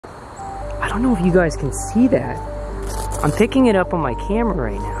I don't know if you guys can see that. I'm picking it up on my camera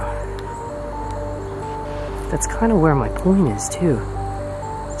right now. That's kind of where my point is too.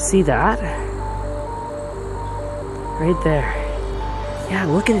 See that? Right there. Yeah,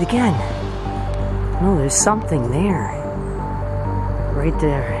 look at it again. No, there's something there. Right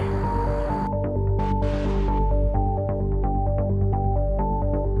there.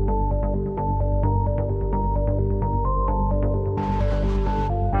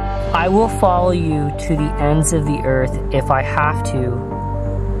 I will follow you to the ends of the earth if I have to.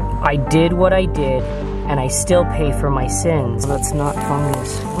 I did what I did, and I still pay for my sins. That's not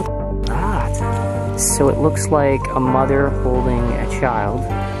fungus. What's that? So it looks like a mother holding a child.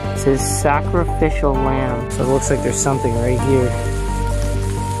 It says sacrificial lamb. So it looks like there's something right here.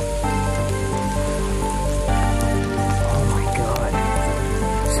 Oh my god.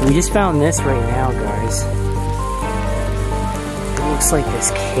 So we just found this right now, guys. Looks like this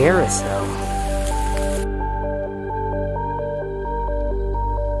carousel.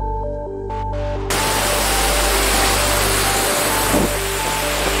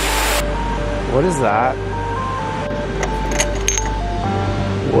 What is that?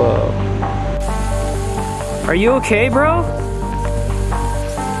 Whoa. Are you okay, bro?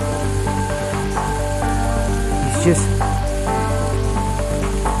 He's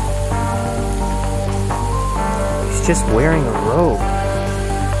just wearing a robe.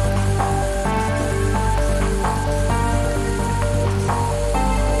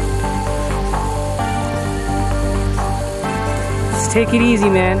 Just take it easy,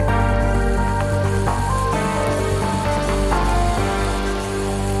 man.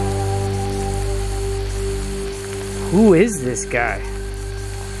 Who is this guy?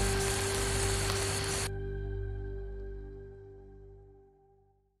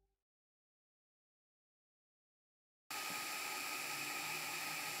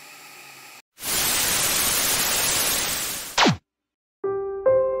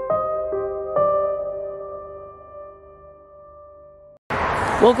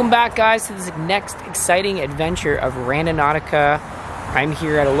 Welcome back, guys, to this next exciting adventure of Randonautica. I'm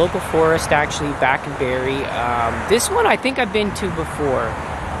here at a local forest, actually, back in Barrie. This one I think I've been to before.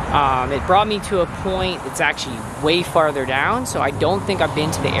 It brought me to a point that's actually way farther down, so I don't think I've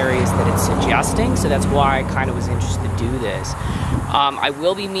been to the areas that it's suggesting, so that's why I kind of was interested to do this. I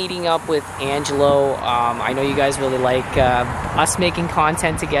will be meeting up with Angelo. I know you guys really like us making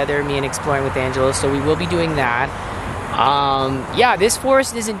content together, me and exploring with Angelo, so we will be doing that. Yeah, this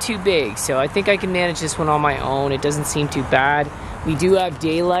forest isn't too big, so I think I can manage this one on my own. It doesn't seem too bad. We do have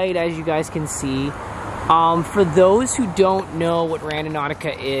daylight, as you guys can see. For those who don't know what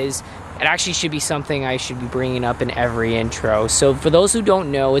Randonautica is, it actually should be something I should be bringing up in every intro. So for those who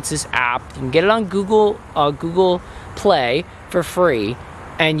don't know, it's this app. You can get it on Google Play for free,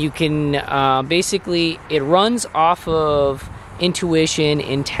 and you can basically, it runs off of intuition,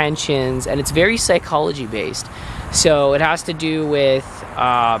 intentions, and it's very psychology based. So it has to do with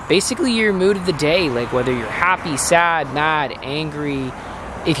basically your mood of the day, like whether you're happy, sad, mad, angry.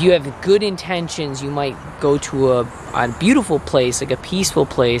 If you have good intentions, you might go to a beautiful place, like a peaceful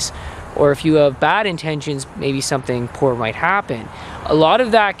place, or if you have bad intentions, maybe something poor might happen. A lot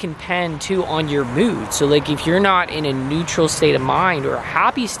of that can depend too on your mood. So like if you're not in a neutral state of mind or a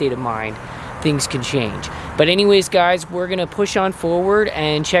happy state of mind, things can change. But anyways, guys, we're gonna push on forward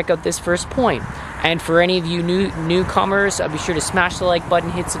and check out this first point. And for any of you newcomers, be sure to smash the like button,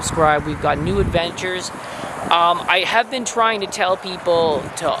 hit subscribe. We've got new adventures. I have been trying to tell people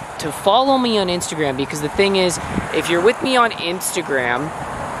to follow me on Instagram, because the thing is, if you're with me on Instagram,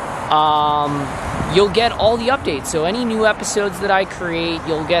 you'll get all the updates. So any new episodes that I create,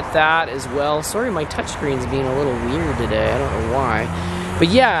 you'll get that as well. Sorry, my touchscreen's being a little weird today. I don't know why. But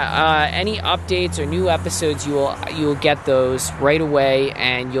yeah, any updates or new episodes, you'll get those right away,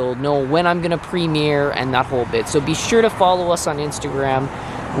 and you'll know when I'm gonna premiere and that whole bit. So be sure to follow us on Instagram.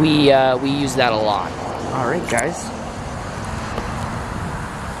 We use that a lot. All right, guys.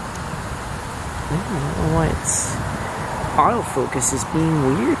 I don't know why it's autofocus is being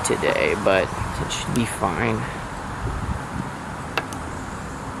weird today, but it should be fine.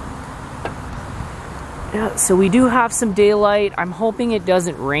 Yeah, so we do have some daylight. I'm hoping it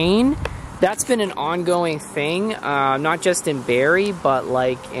doesn't rain. That's been an ongoing thing, not just in Barrie, but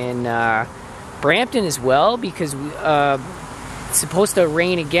like in Brampton as well, because it's supposed to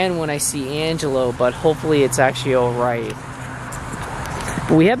rain again when I see Angelo, but hopefully it's actually all right.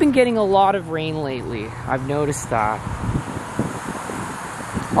 But we have been getting a lot of rain lately. I've noticed that.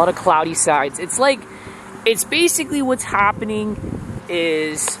 A lot of cloudy sides. It's like, it's basically what's happening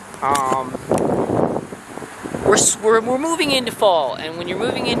is, we're moving into fall, and when you're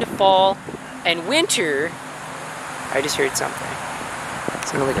moving into fall, and winter, I just heard something. It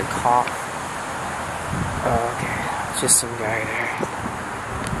sounded like a cough. Oh, okay. It's just some guy there.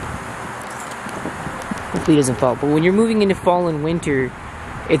 Hopefully he doesn't fall. But when you're moving into fall and winter,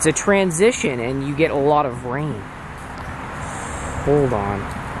 it's a transition and you get a lot of rain. Hold on.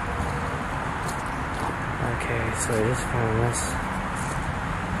 Okay, so I just found this.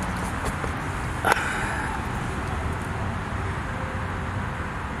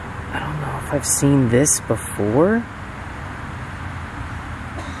 I don't know if I've seen this before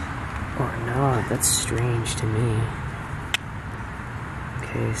or not. That's strange to me.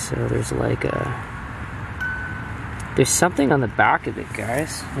 Okay, so there's like there's something on the back of it,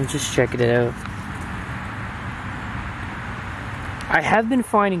 guys. I'm just checking it out. I have been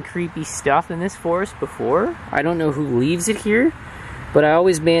finding creepy stuff in this forest before. I don't know who leaves it here, but I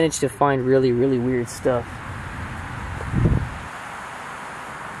always manage to find really, really weird stuff.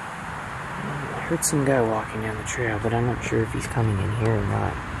 I heard some guy walking down the trail, but I'm not sure if he's coming in here or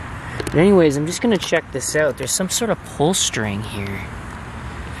not. But anyways, I'm just gonna check this out. There's some sort of pull string here.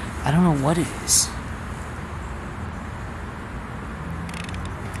 I don't know what it is.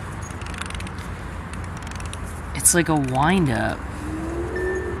 It's like a wind-up.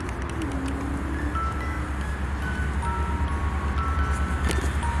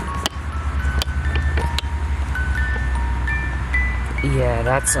 Yeah,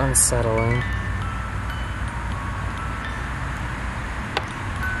 that's unsettling.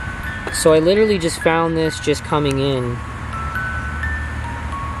 So I literally just found this just coming in.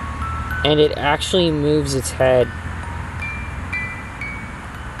 And it actually moves its head.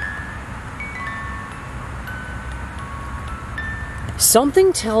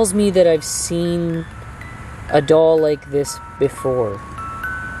 Something tells me that I've seen a doll like this before.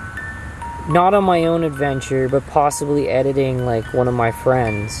 Not on my own adventure, but possibly editing like one of my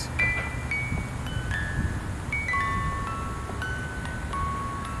friends.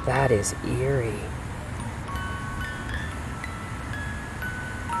 That is eerie.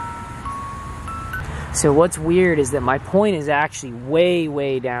 So what's weird is that my point is actually way,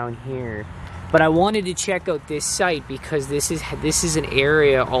 way down here. But I wanted to check out this site because this is an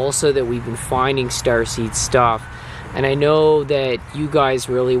area also that we've been finding starseed stuff. And I know that you guys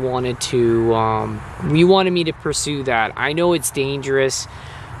really wanted to, you wanted me to pursue that. I know it's dangerous.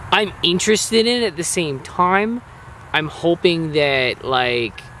 I'm interested in it at the same time. I'm hoping that,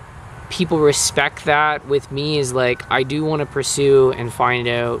 like, people respect that with me, is like, I do want to pursue and find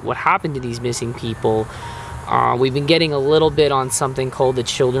out what happened to these missing people. We've been getting a little bit on something called the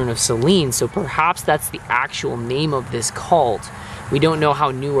Children of Selene, so perhaps that's the actual name of this cult. We don't know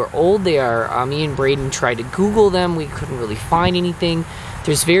how new or old they are. Me and Braden tried to Google them. We couldn't really find anything.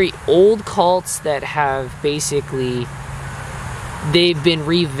 There's very old cults that have basically, they've been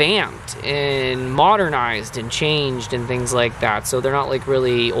revamped and modernized and changed and things like that. So they're not like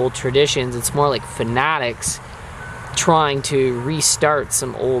really old traditions. It's more like fanatics trying to restart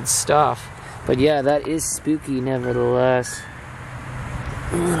some old stuff. But yeah, that is spooky nevertheless.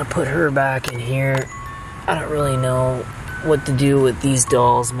 I'm gonna put her back in here. I don't really know what to do with these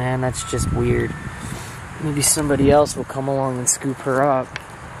dolls, man. That's just weird. Maybe somebody else will come along and scoop her up.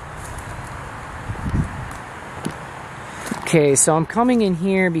 Okay, so I'm coming in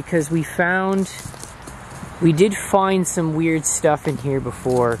here because we did find some weird stuff in here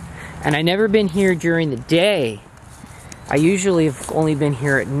before. And I never been here during the day. I usually have only been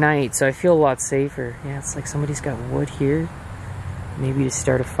here at night, so I feel a lot safer. Yeah, it's like somebody's got wood here. Maybe to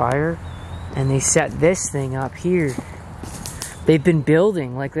start a fire. And they set this thing up here. They've been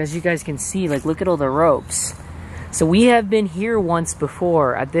building, like, as you guys can see, like, look at all the ropes. So we have been here once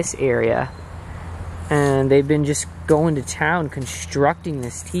before at this area. And they've been just going to town constructing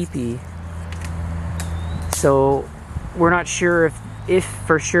this teepee. So we're not sure if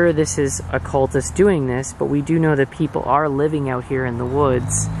for sure this is a cultist doing this, but we do know that people are living out here in the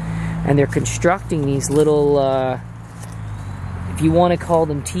woods. And they're constructing these little, if you want to call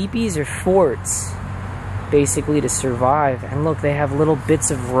them teepees or forts, basically to survive. And look, they have little bits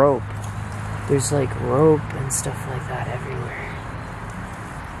of rope. There's like rope and stuff like that everywhere.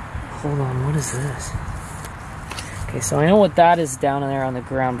 Hold on, what is this? Okay, so I know what that is down there on the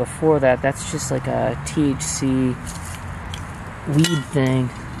ground. Before that, that's just like a THC weed thing.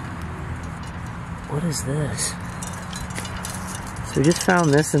 What is this? So we just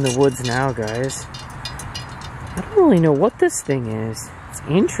found this in the woods now, guys. I don't really know what this thing is. It's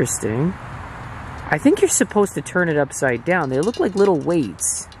interesting. I think you're supposed to turn it upside down. They look like little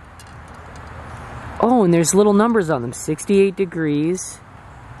weights. Oh, and there's little numbers on them. 68 degrees,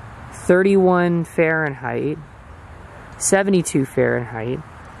 31 Fahrenheit, 72 Fahrenheit,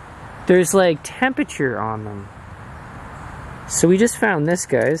 there's like temperature on them. So we just found this,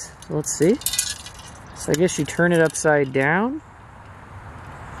 guys. Let's see. So I guess you turn it upside down.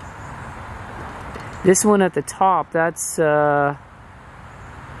 This one at the top, that's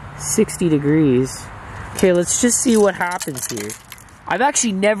 60 degrees. Okay, let's just see what happens here. I've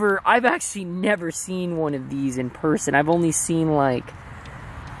actually never seen one of these in person. I've only seen like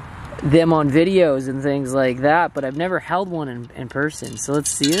them on videos and things like that, but I've never held one in person. So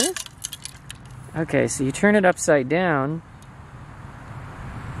let's see it. Okay, so you turn it upside down.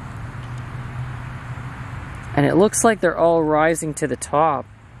 And it looks like they're all rising to the top.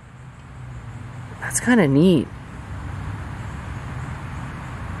 That's kind of neat.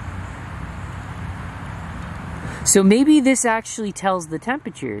 So maybe this actually tells the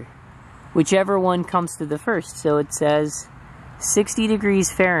temperature, whichever one comes to the first. So it says 60 degrees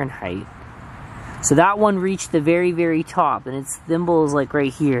Fahrenheit. So that one reached the very, very top, and its thimble is like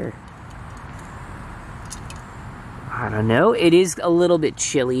right here. I don't know. It is a little bit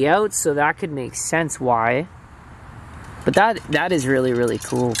chilly out, so that could make sense why. But that is really, really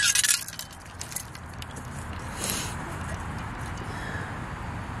cool.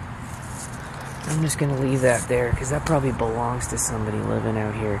 I'm just gonna leave that there because that probably belongs to somebody living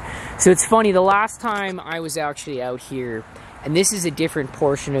out here. So it's funny, the last time I was actually out here, and this is a different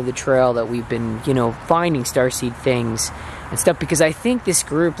portion of the trail that we've been, you know, finding starseed things and stuff, because I think this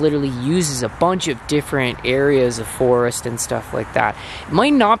group literally uses a bunch of different areas of forest and stuff like that. It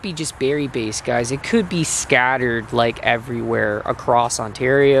might not be just berry based, guys. It could be scattered like everywhere across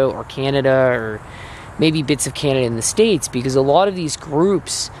Ontario or Canada, or maybe bits of Canada and the States, because a lot of these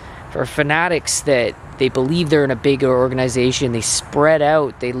groups are fanatics that they believe they're in a bigger organization. They spread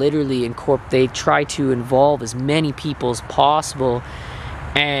out. They literally they try to involve as many people as possible,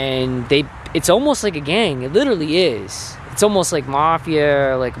 and it's almost like a gang. It literally is. It's almost like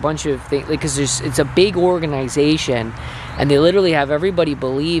mafia, like a bunch of things, like, because it's a big organization, and they literally have everybody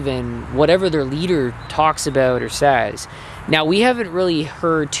believe in whatever their leader talks about or says. Now, we haven't really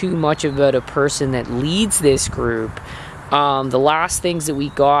heard too much about a person that leads this group. The last things that we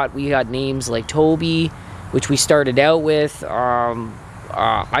got names like Toby, which we started out with.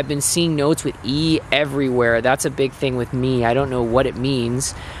 I've been seeing notes with E everywhere. That's a big thing with me. I don't know what it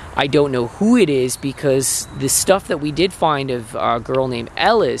means. I don't know who it is, because the stuff that we did find of a girl named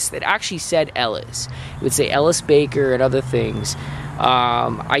Ellis, that actually said Ellis. It would say Ellis Baker and other things.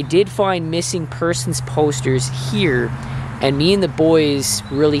 I did find missing persons posters here. And me and the boys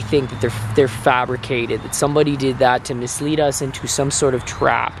really think that they're fabricated, that somebody did that to mislead us into some sort of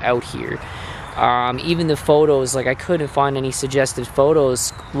trap out here. Even the photos, like, I couldn't find any suggested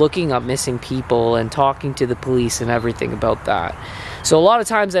photos looking up missing people and talking to the police and everything about that. So a lot of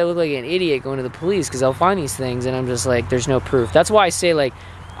times I look like an idiot going to the police, because I'll find these things and I'm just like, there's no proof. That's why I say, like,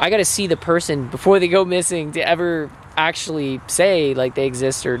 I gotta see the person before they go missing to ever actually say, like, they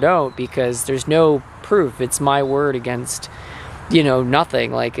exist or don't, because there's no proof. It's my word against, you know,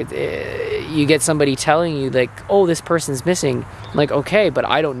 nothing. Like, you get somebody telling you, like, oh, this person's missing. I'm like, okay, but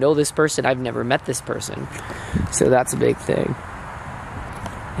I don't know this person. I've never met this person. So that's a big thing.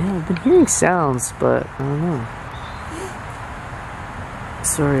 Yeah, I've been hearing sounds, but I don't know.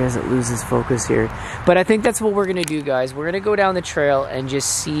 Sorry as it loses focus here. But I think that's what we're gonna do, guys. We're gonna go down the trail and just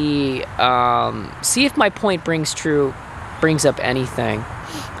see if my point brings up anything.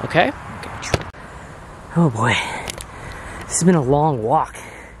 Okay? Oh boy. This has been a long walk.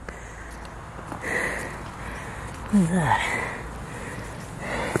 What is that?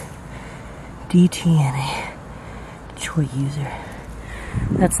 DTNA. Detroit user.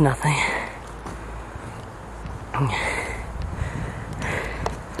 That's nothing.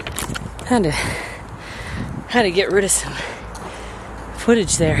 Had to get rid of some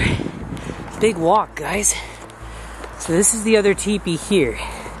footage there. Big walk, guys. So this is the other teepee here.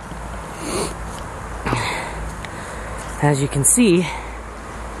 As you can see,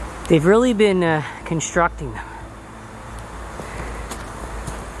 they've really been constructing them.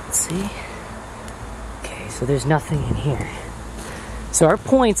 Let's see. Okay, so there's nothing in here. So our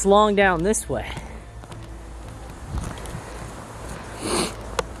point's long down this way.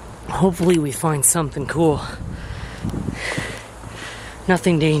 Hopefully we find something cool.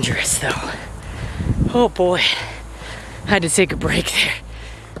 Nothing dangerous though. Oh boy, I had to take a break there.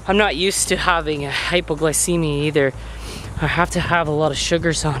 I'm not used to having a hypoglycemia either. I have to have a lot of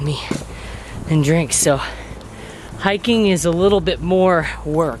sugars on me and drinks, so hiking is a little bit more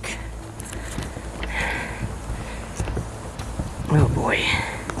work. Oh boy.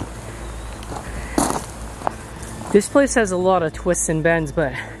 This place has a lot of twists and bends,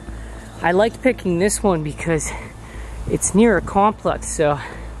 but I liked picking this one because it's near a complex, so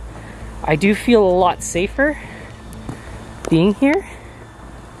I do feel a lot safer being here.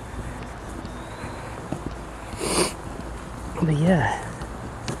 But yeah.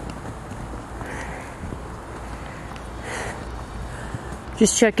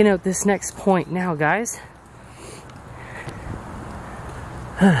 Just checking out this next point now, guys.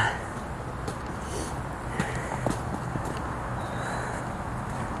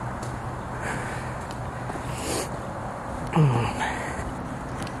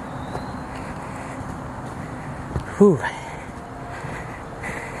 Whew.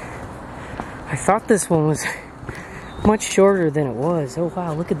 I thought this one was much shorter than it was. Oh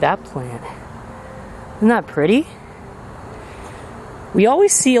wow, look at that plant. Isn't that pretty? We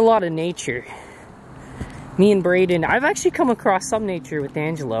always see a lot of nature. Me and Braden, I've actually come across some nature with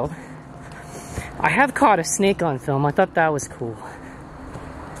Angelo. I have caught a snake on film. I thought that was cool.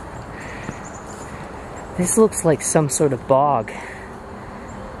 This looks like some sort of bog.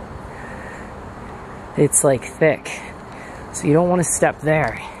 It's like thick, so you don't want to step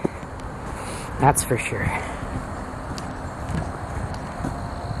there. That's for sure.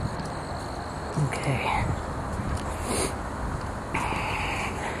 Okay.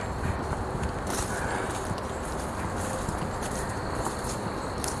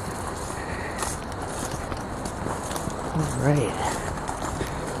 Alright.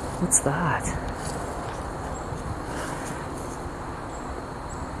 What's that?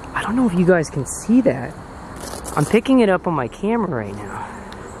 I don't know if you guys can see that. I'm picking it up on my camera right now.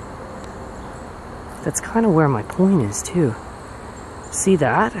 That's kind of where my point is too. See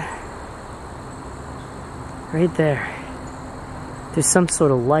that? Right there. There's some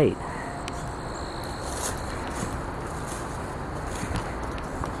sort of light.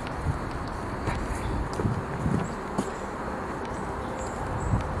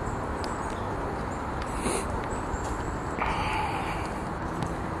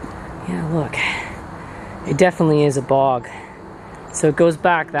 Yeah, look. It definitely is a bog. So it goes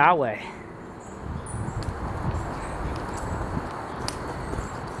back that way.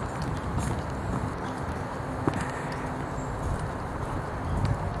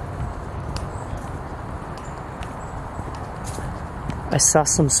 I saw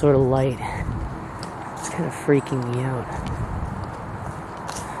some sort of light. It's kind of freaking me out.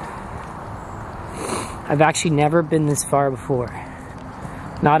 I've actually never been this far before.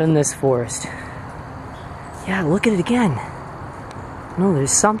 Not in this forest. Yeah, look at it again. No,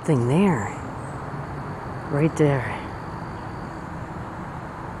 there's something there. Right there.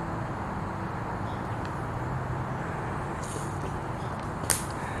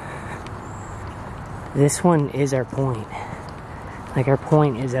 This one is our point. Like, our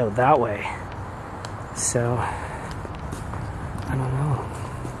point is out that way. So, I don't know.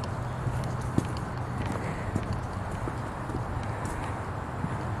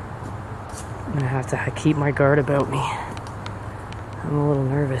 I'm gonna have to keep my guard about me. I'm a little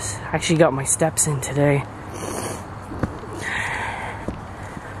nervous. I actually got my steps in today.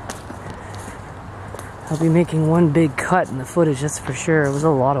 I'll be making one big cut in the footage, that's for sure. It was a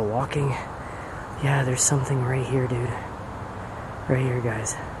lot of walking. Yeah, there's something right here, dude. Right here,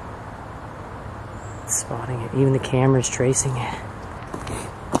 guys. Spotting it. Even the camera's tracing it.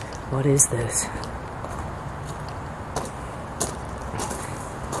 What is this?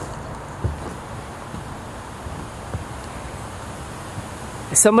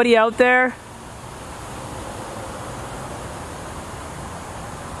 Is somebody out there?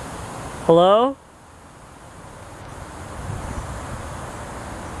 Hello?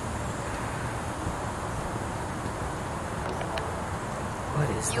 What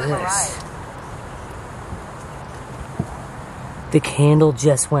is this? The candle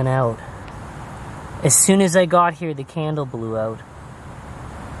just went out. As soon as I got here, the candle blew out.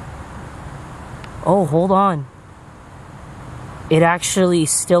 Oh, hold on. It actually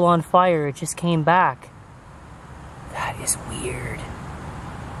is still on fire. It just came back. That is weird.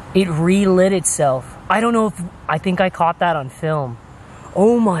 It relit itself. I don't know if... I think I caught that on film.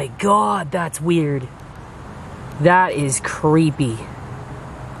 Oh my god, that's weird. That is creepy.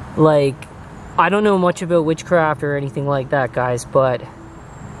 Like, I don't know much about witchcraft or anything like that, guys, but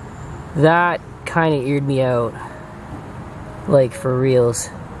that kind of eared me out. Like, for reals.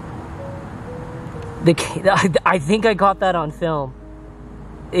 I think I got that on film.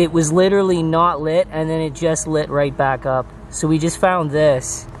 It was literally not lit, and then it just lit right back up. So we just found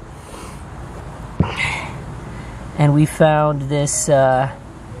this. And we found this, a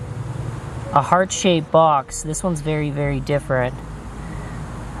heart-shaped box. This one's very, very different.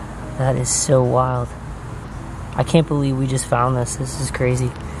 That is so wild. I can't believe we just found this. This is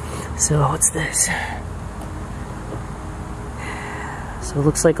crazy. So, what's this? So it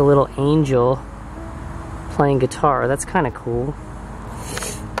looks like a little angel playing guitar. That's kind of cool.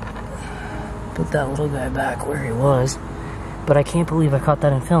 Put that little guy back where he was. But I can't believe I caught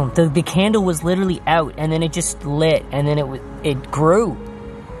that in film. The candle was literally out, and then it just lit, and then it grew.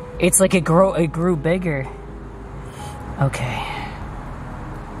 It's like it grew bigger. Okay.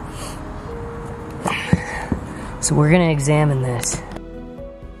 So we're gonna examine this.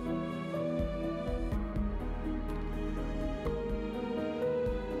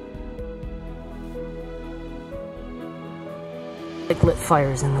 Like lit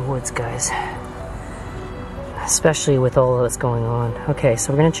fires in the woods, guys. Especially with all that's going on. Okay,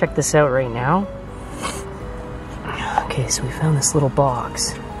 so we're gonna check this out right now. Okay, so we found this little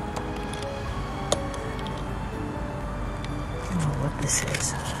box. I don't know what this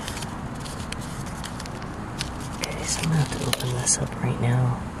is. Okay, so I'm gonna have to open this up right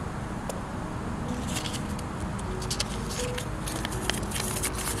now.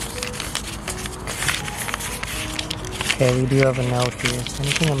 Okay, we do have a note here. Is there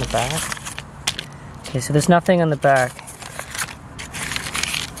anything on the back? Okay, so there's nothing on the back.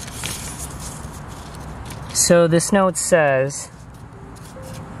 So this note says,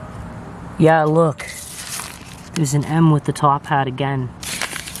 yeah, look, there's an M with the top hat again,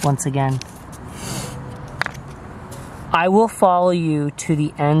 once again. I will follow you to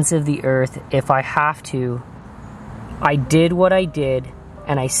the ends of the earth if I have to. I did what I did,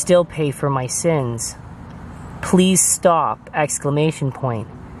 and I still pay for my sins. Please stop! Exclamation point.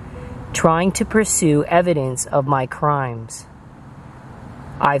 Trying to pursue evidence of my crimes.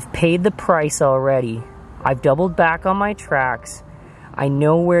 I've paid the price already. I've doubled back on my tracks. I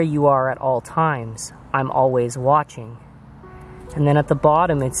know where you are at all times. I'm always watching. And then at the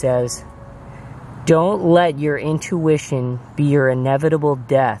bottom it says, don't let your intuition be your inevitable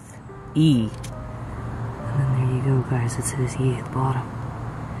death. E. And then there you go, guys. It says E at the bottom.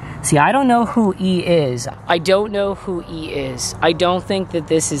 See, I don't know who E is. I don't know who E is. I don't think that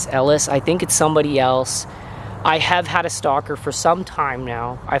this is Ellis. I think it's somebody else. I have had a stalker for some time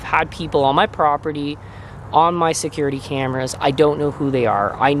now. I've had people on my property, on my security cameras. I don't know who they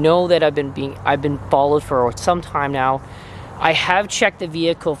are. I know that I've been followed for some time now. I have checked the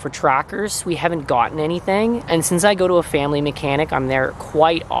vehicle for trackers. We haven't gotten anything. And since I go to a family mechanic, I'm there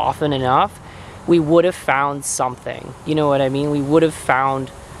quite often enough, we would have found something. You know what I mean? We would have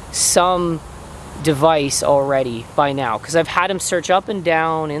found some device already by now, because I've had him search up and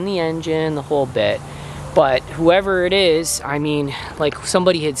down in the engine, the whole bit. But whoever it is, I mean, like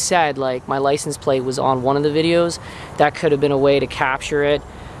somebody had said, like my license plate was on one of the videos. That could have been a way to capture it.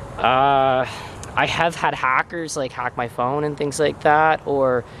 I have had hackers like hack my phone and things like that,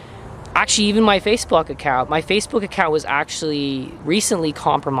 or actually even my Facebook account. My Facebook account was actually recently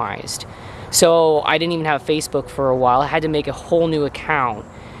compromised. So I didn't even have Facebook for a while. I had to make a whole new account.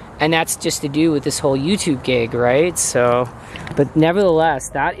 And that's just to do with this whole YouTube gig, right? So, but nevertheless,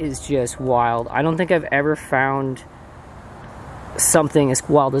 that is just wild. I don't think I've ever found something as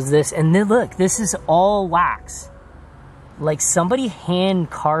wild as this. And then look, this is all wax. Like somebody hand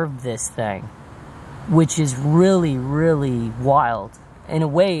carved this thing, which is really, really wild. In a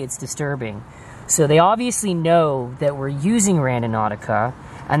way, it's disturbing. So they obviously know that we're using Randonautica,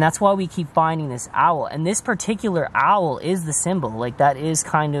 and that's why we keep finding this owl. And this particular owl is the symbol. Like, that is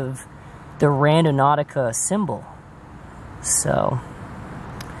kind of the Randonautica symbol. So,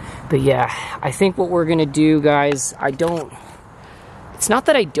 but yeah, I think what we're gonna do, guys, it's not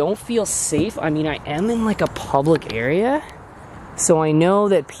that I don't feel safe. I mean, I am in like a public area. So I know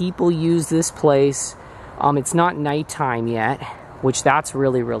that people use this place. It's not nighttime yet, which that's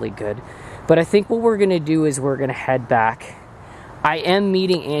really, really good. But I think what we're gonna do is we're gonna head back. I am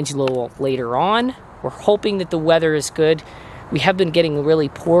meeting Angelo later on. We're hoping that the weather is good. We have been getting really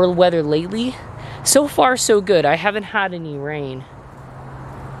poor weather lately. So far, so good. I haven't had any rain.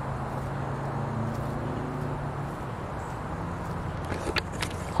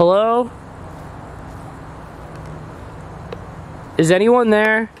 Hello? Is anyone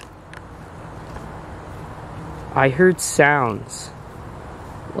there? I heard sounds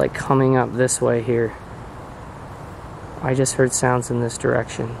like coming up this way here. I just heard sounds in this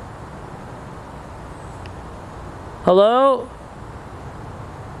direction. Hello?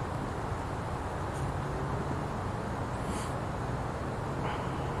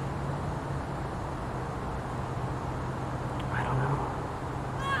 I don't know.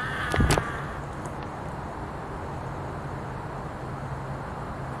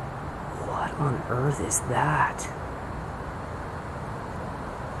 What on earth is that?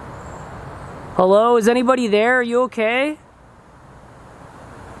 Hello, is anybody there? Are you okay?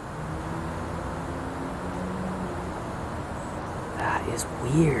 That is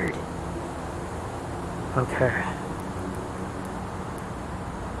weird. Okay.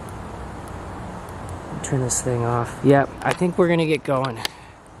 Turn this thing off. Yep, I think we're gonna get going.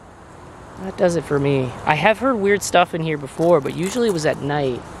 That does it for me. I have heard weird stuff in here before, but usually it was at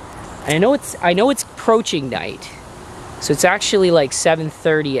night. And I know it's approaching night. So it's actually like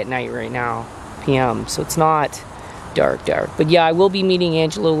 7:30 at night right now, PM. So it's not dark. But yeah, I will be meeting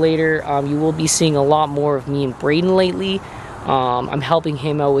Angelo later. You will be seeing a lot more of me and Braden lately. I'm helping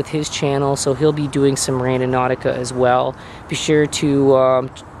him out with his channel, so he'll be doing some Randonautica as well. Be sure to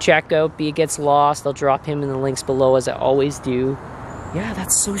check out Be It Gets Lost. I'll drop him in the links below, as I always do. Yeah,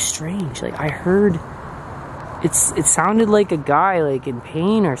 that's so strange. Like, I heard it sounded like a guy like in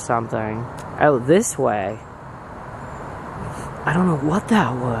pain or something out this way. I don't know what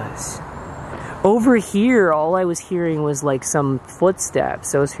that was. Over here, all I was hearing was like some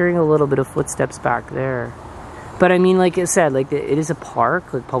footsteps. I was hearing a little bit of footsteps back there. But I mean, like I said, like it is a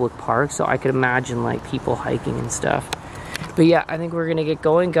park, like public park, so I could imagine like people hiking and stuff. But yeah, I think we're gonna get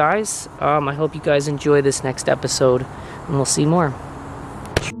going, guys. I hope you guys enjoy this next episode, and we'll see more.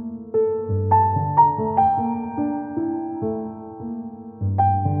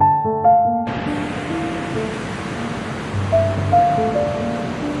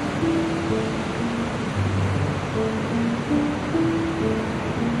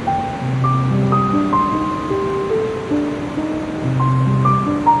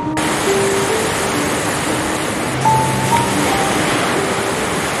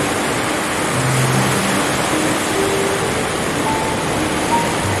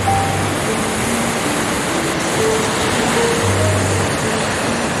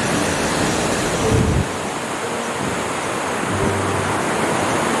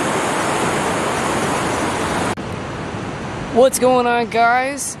 What's going on,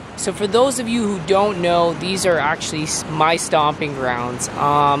 guys? So for those of you who don't know, these are actually my stomping grounds.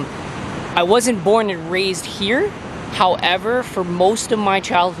 I wasn't born and raised here. However, for most of my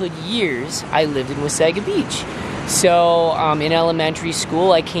childhood years, I lived in Wasaga Beach. So in elementary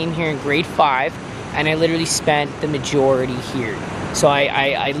school, I came here in grade 5, and I literally spent the majority here. So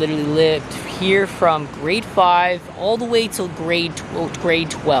I literally lived here from grade 5 all the way till grade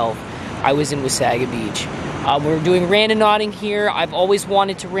 12. I was in Wasaga Beach. We're doing randonauting here. I've always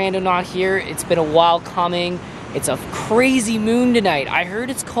wanted to randonaut here. It's been a while coming. It's a crazy moon tonight. I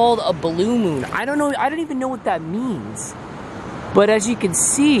heard it's called a blue moon. I don't know. I don't even know what that means. But as you can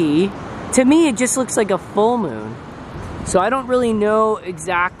see, to me, it just looks like a full moon. So I don't really know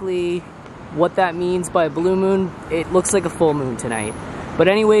exactly what that means by a blue moon. It looks like a full moon tonight. But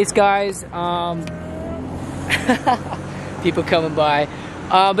anyways, guys, people coming by.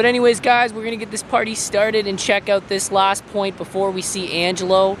 But anyways, guys, we're gonna get this party started and check out this last point before we see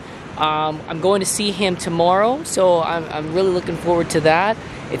Angelo. I'm going to see him tomorrow, so I'm really looking forward to that.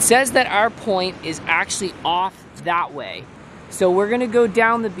 It says that our point is actually off that way. So we're gonna go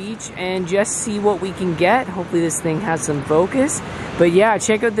down the beach and just see what we can get. Hopefully this thing has some focus. But yeah,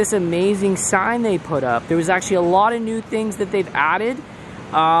 check out this amazing sign they put up. There was actually a lot of new things that they've added.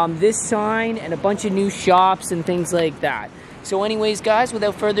 This sign and a bunch of new shops and things like that. So anyways, guys,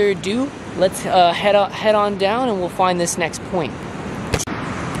 without further ado, let's head on down and we'll find this next point.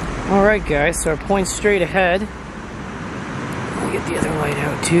 Alright, guys, so our point's straight ahead. I'll get the other light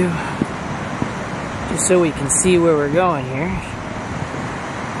out too, just so we can see where we're going here.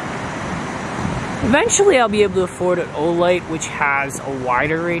 Eventually I'll be able to afford an O-light which has a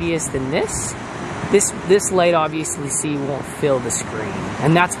wider radius than this. This light, obviously, won't fill the screen,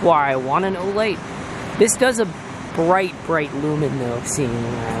 and that's why I want an O-light. This does a bright lumen though, seeing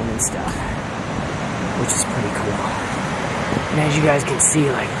around and stuff, which is pretty cool. And as you guys can see,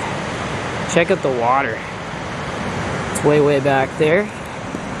 like, check out the water. It's way back there.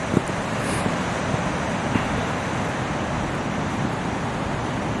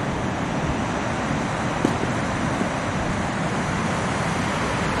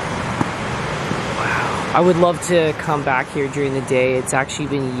 Wow. I would love to come back here during the day. It's actually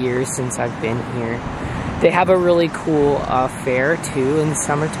been years since I've been here. They have a really cool fair too in the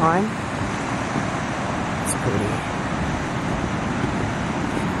summertime. It's pretty.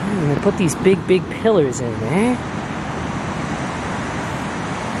 They put these big pillars in, eh?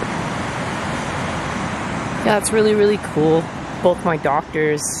 Yeah, it's really cool. Both my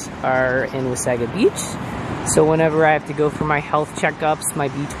doctors are in Wasaga Beach, so whenever I have to go for my health checkups, my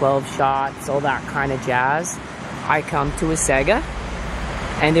B12 shots, all that kind of jazz, I come to Wasaga,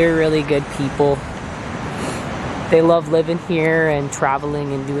 and they're really good people. They love living here and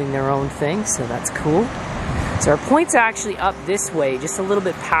traveling and doing their own thing, so that's cool. So our point's actually up this way, just a little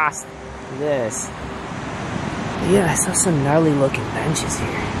bit past this. Yeah, I saw some gnarly looking benches here.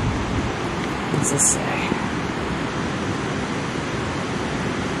 What does this say?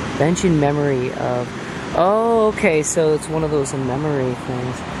 Bench in memory of... Oh, okay, so it's one of those in memory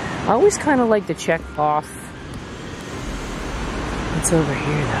things. I always kind of like to check off what's over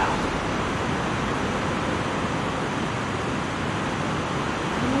here, though.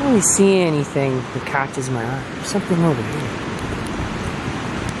 I don't really see anything that catches my eye. There's something over here.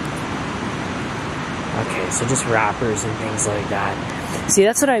 Okay, so just wrappers and things like that. See,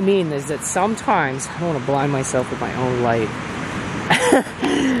 that's what I mean, is that sometimes, I don't want to blind myself with my own light.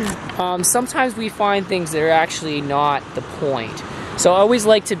 Sometimes we find things that are actually not the point. So I always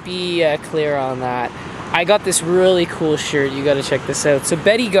like to be clear on that. I got this really cool shirt, you gotta check this out. So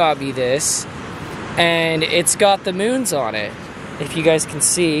Betty got me this, and it's got the moons on it, if you guys can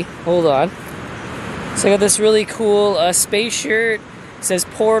see. Hold on. So I got this really cool space shirt. It says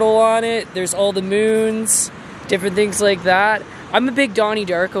Portal on it. There's all the moons, different things like that. I'm a big Donnie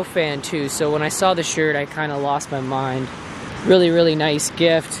Darko fan too, so when I saw the shirt, I kind of lost my mind. Really, really nice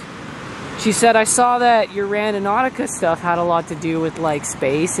gift. She said, I saw that your Randonautica stuff had a lot to do with like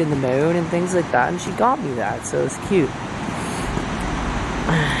space and the moon and things like that, and she got me that, so it's cute.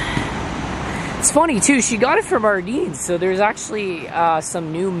 It's funny too, she got it from Ardene's, so there's actually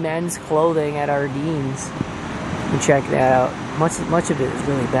some new men's clothing at Ardene's. You can check that out. Much of it is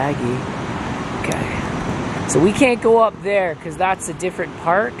really baggy. Okay. So we can't go up there because that's a different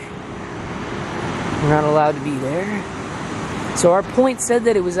park. We're not allowed to be there. So our point said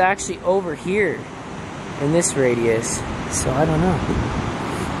that it was actually over here in this radius. So I don't know.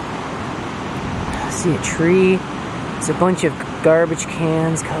 I see a tree. There's a bunch of garbage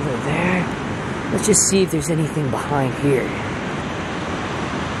cans covered there. Let's just see if there's anything behind here.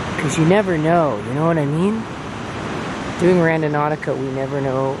 Because you never know, you know what I mean? Doing Randonautica, we never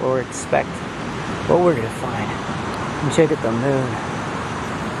know or expect what we're gonna find. And check out the moon.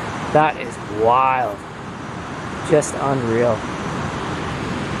 That is wild. Just unreal.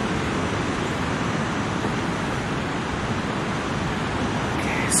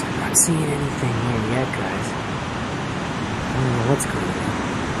 Okay, so I'm not seeing anything here yet, guys. I don't know what's going on.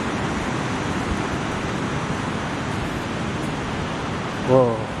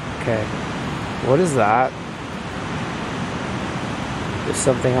 Whoa, okay. What is that? There's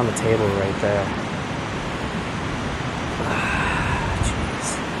something on the table right there. Jeez.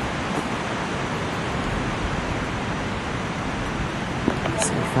 So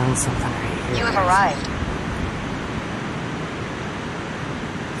we found something right here. You have arrived.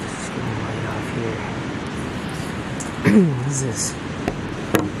 Just get the light off here. What is this?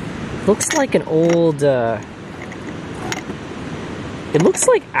 Looks like an old, it looks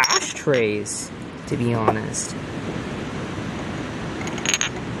like ashtrays, to be honest.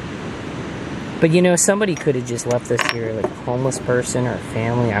 But you know, somebody could have just left this here, like a homeless person or a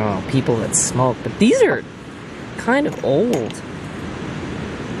family, I don't know, people that smoke. But these are kind of old.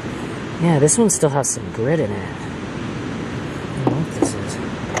 Yeah, this one still has some grit in it. I don't know what this is.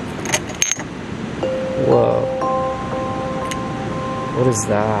 Whoa. What is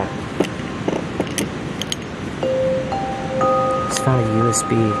that? Just found a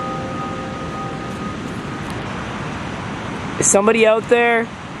USB. Is somebody out there?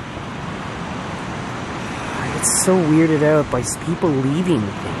 It's so weirded out by people leaving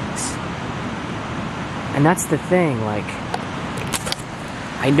things. And that's the thing, like,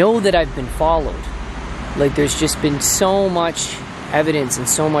 I know that I've been followed. Like, there's just been so much evidence and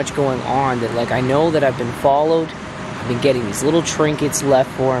so much going on that, like, I know that I've been followed. I've been getting these little trinkets left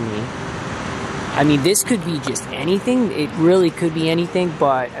for me. I mean, this could be just anything. It really could be anything,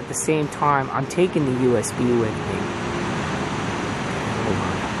 but at the same time, I'm taking the USB with me.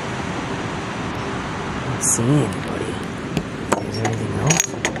 See anybody? Is there anything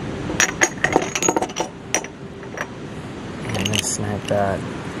else? And I'm gonna snap that.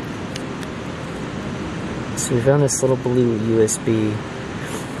 So we found this little blue USB.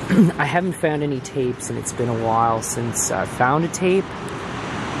 I haven't found any tapes, and it's been a while since I found a tape.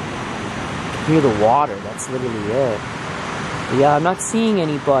 Hear the water, that's literally it. But yeah, I'm not seeing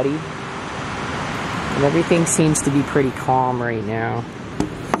anybody. And everything seems to be pretty calm right now.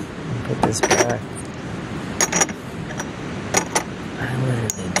 Put this back. I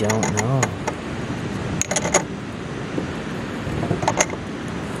literally don't know.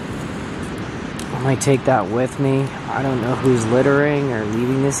 I might take that with me. I don't know who's littering or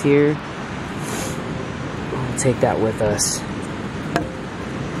leaving this here. We'll take that with us.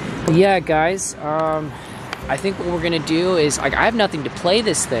 But yeah, guys, I think what we're gonna do is, like, I have nothing to play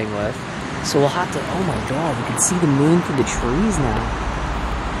this thing with, so we'll have to, oh my god, we can see the moon through the trees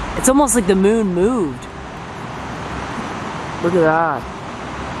now. It's almost like the moon moved. Look at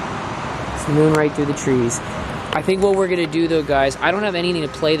that. It's the moon right through the trees. I think what we're gonna do though, guys, I don't have anything to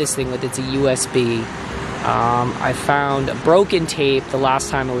play this thing with. It's a USB. I found a broken tape the last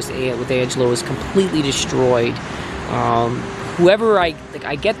time I was with Angelo. Was completely destroyed. Whoever I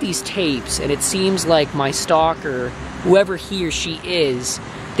get these tapes, and it seems like my stalker, whoever he or she is,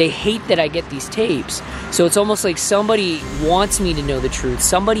 they hate that I get these tapes. So it's almost like somebody wants me to know the truth.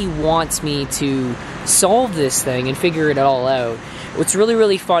 Somebody wants me to solve this thing and figure it all out. What's really,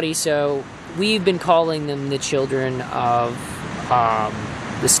 really funny, so we've been calling them the children of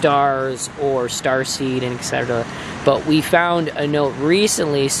the stars or starseed and etc. But we found a note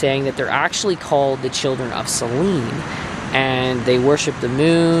recently saying that they're actually called the children of Selene. And they worship the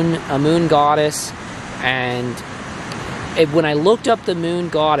moon, a moon goddess. And when I looked up the moon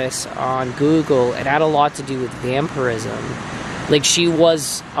goddess on Google, it had a lot to do with vampirism. Like she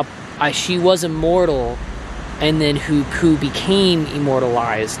was immortal, and then who became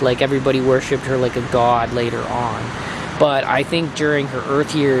immortalized. Like everybody worshipped her like a god later on. But I think during her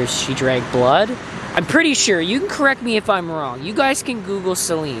Earth years, she drank blood. I'm pretty sure. You can correct me if I'm wrong. You guys can Google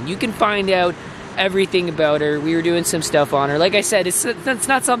Selene. You can find out everything about her. We were doing some stuff on her. Like I said, that's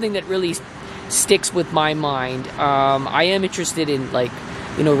not something that really sticks with my mind. I am interested in, like,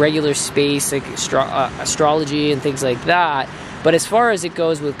 you know, regular space, like astrology and things like that. But as far as it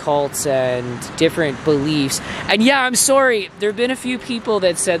goes with cults and different beliefs, and yeah, I'm sorry, there have been a few people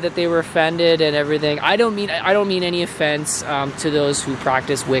that said that they were offended and everything. I don't mean any offense to those who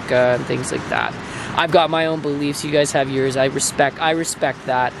practice Wicca and things like that. I've got my own beliefs. You guys have yours. I respect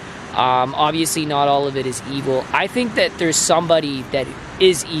that. Obviously, not all of it is evil. I think that there's somebody that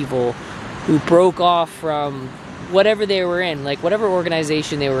is evil who broke off from whatever they were in, like whatever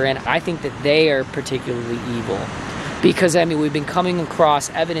organization they were in. I think that they are particularly evil. Because, I mean, we've been coming across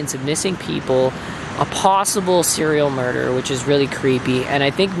evidence of missing people, a possible serial murder, which is really creepy. And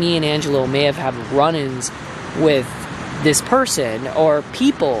I think me and Angelo may have had run-ins with this person or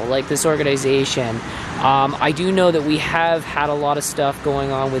people like this organization. I do know that we have had a lot of stuff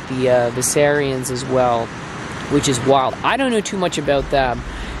going on with the Viserians as well, which is wild. I don't know too much about them.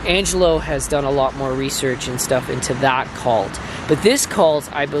 Angelo has done a lot more research and stuff into that cult. But this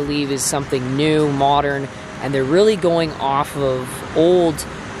cult, I believe, is something new, modern, and they're really going off of old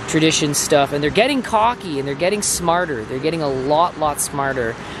tradition stuff, and they're getting cocky, and they're getting smarter. They're getting a lot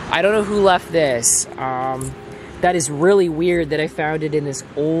smarter. I don't know who left this. That is really weird that I found it in this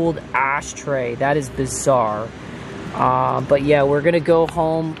old ashtray. That is bizarre. But yeah, we're gonna go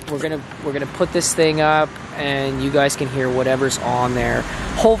home. We're gonna put this thing up, and you guys can hear whatever's on there.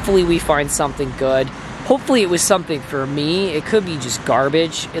 Hopefully we find something good. Hopefully it was something for me. It could be just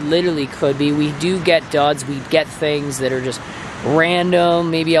garbage. It literally could be. We do get duds. We get things that are just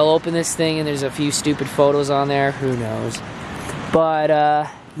random. Maybe I'll open this thing and there's a few stupid photos on there. Who knows? But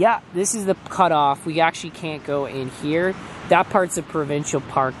yeah, this is the cutoff. We actually can't go in here. That part's a provincial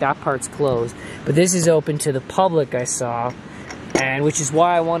park. That part's closed. But this is open to the public, I saw. And which is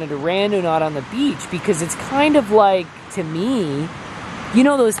why I wanted to randonaut on the beach, because it's kind of like, to me, you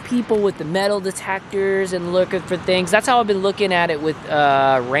know those people with the metal detectors and looking for things? That's how I've been looking at it with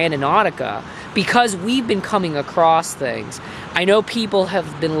Randonautica, because we've been coming across things. I know people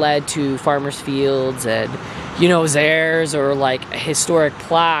have been led to farmers' fields and, you know, Zares or like historic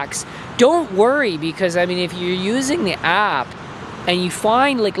plaques. Don't worry, because I mean, if you're using the app and you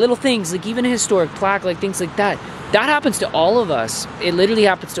find like little things, like even a historic plaque, like things like that, that happens to all of us. It literally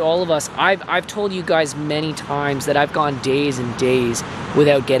happens to all of us. I've told you guys many times that I've gone days and days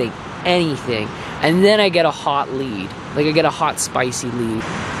without getting anything. And then I get a hot lead. Like I get a hot, spicy lead.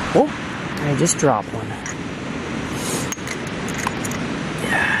 Oh, I just dropped one.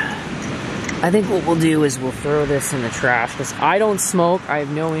 I think what we'll do is we'll throw this in the trash, because I don't smoke. I have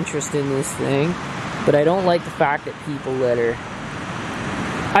no interest in this thing. But I don't like the fact that people litter.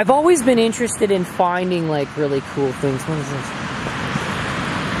 I've always been interested in finding like really cool things. What is this?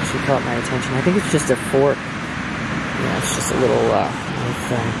 Actually caught my attention. I think it's just a fork. Yeah, it's just a little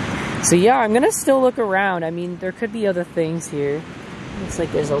thing. So yeah, I'm gonna still look around. I mean, there could be other things here. Looks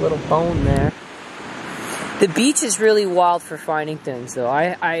like there's a little bone there. The beach is really wild for finding things, though.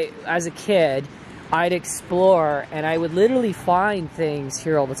 I as a kid, I'd explore, and I would literally find things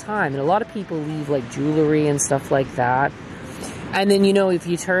here all the time. And a lot of people leave like jewelry and stuff like that. And then, you know, if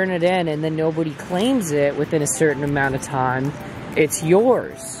you turn it in and then nobody claims it within a certain amount of time, it's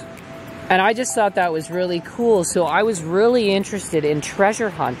yours. And I just thought that was really cool. So I was really interested in treasure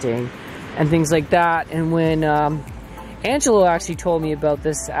hunting and things like that. And when Angelo actually told me about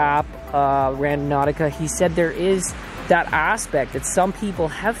this app, Randonautica, he said there is that aspect that some people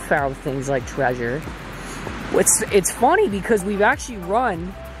have found things like treasure. It's funny because we've actually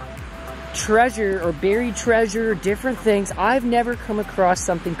run treasure or buried treasure, different things. I've never come across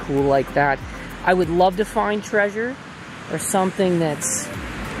something cool like that. I would love to find treasure or something that's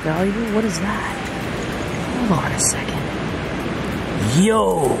valuable. What is that? Hold on a second.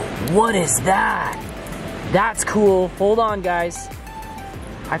 Yo, what is that? That's cool. Hold on, guys.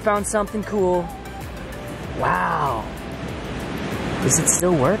 I found something cool. Wow. Does it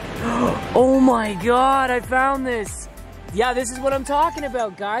still work? Oh my God, I found this. Yeah, this is what I'm talking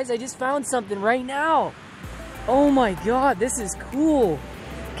about, guys. I just found something right now. Oh my God, this is cool.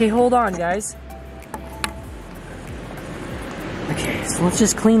 Okay, hold on, guys. Okay, so let's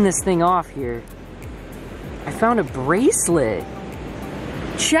just clean this thing off here. I found a bracelet.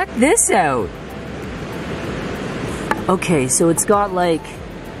 Check this out. Okay, so it's got like,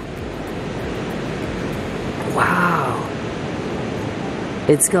 wow.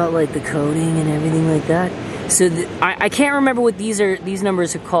 It's got like the coating and everything like that. So I can't remember what these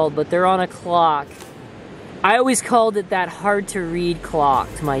numbers are called, but they're on a clock. I always called it that hard to read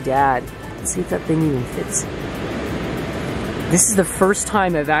clock to my dad. Let's see if that thing even fits. This is the first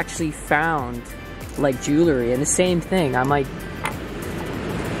time I've actually found like jewelry, and the same thing. I might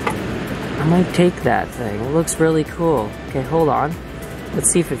take that thing. It looks really cool. Okay, hold on.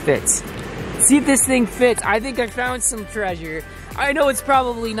 Let's see if it fits. See if this thing fits. I think I found some treasure. I know it's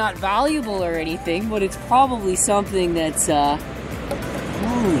probably not valuable or anything, but it's probably something that's,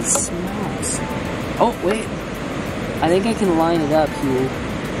 holy smokes. Oh, wait. I think I can line it up here.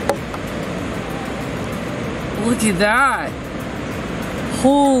 Look at that.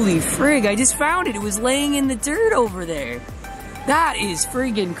 Holy frig, I just found it. It was laying in the dirt over there. That is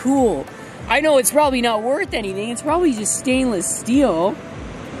friggin' cool. I know it's probably not worth anything. It's probably just stainless steel.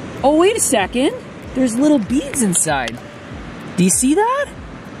 Oh, wait a second. There's little beads inside. Do you see that?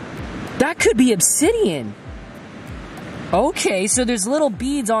 That could be obsidian. Okay, so there's little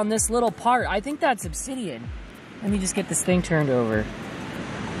beads on this little part. I think that's obsidian. Let me just get this thing turned over.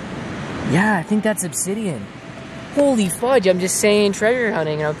 Yeah, I think that's obsidian. Holy fudge, I'm just saying treasure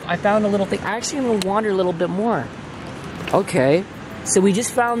hunting. I found a little thing. I actually want to wander a little bit more. Okay, so we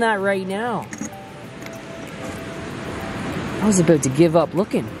just found that right now. I was about to give up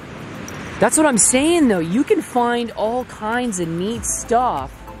looking. That's what I'm saying though. You can find all kinds of neat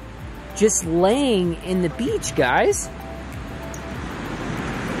stuff just laying in the beach, guys.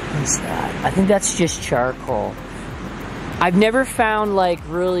 What's that? I think that's just charcoal. I've never found like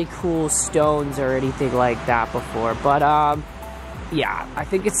really cool stones or anything like that before, but yeah, I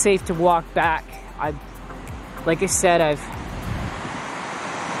think it's safe to walk back. Like I said, I've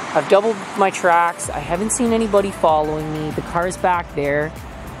doubled my tracks. I haven't seen anybody following me. The car's back there.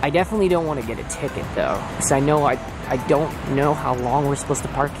 I definitely don't want to get a ticket though, because I know I don't know how long we're supposed to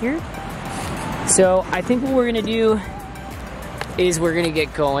park here. So I think what we're gonna do is we're gonna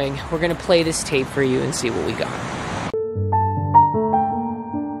get going. We're gonna play this tape for you and see what we got.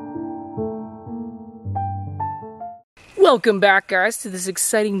 Welcome back, guys, to this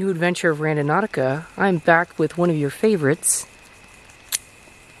exciting new adventure of Randonautica. I'm back with one of your favorites,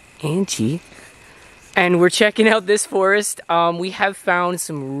 Angie. And we're checking out this forest. We have found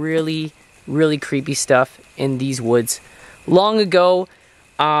some really, really creepy stuff in these woods. Long ago,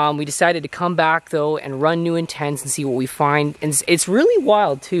 we decided to come back though and run new intents and see what we find. And it's really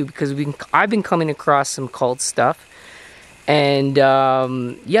wild too, because I've been coming across some cult stuff. And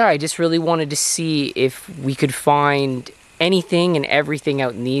yeah, I just really wanted to see if we could find anything and everything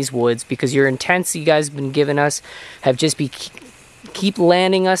out in these woods, because your intents you guys have been giving us have just keep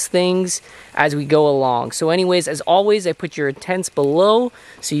landing us things as we go along. So anyways, as always, I put your intents below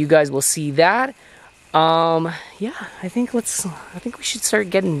so you guys will see that. Yeah, I think we should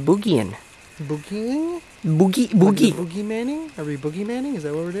start getting boogieing. Boogieing? Boogie. Boogie manning? Are we boogie manning? Is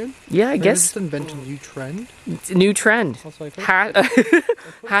that what we're doing? Yeah, I guess. Just invent a new trend. It's a new trend. Also,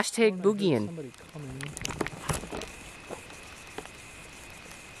 Hashtag boogieing.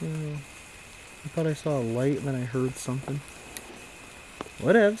 I thought I saw a light and then I heard something.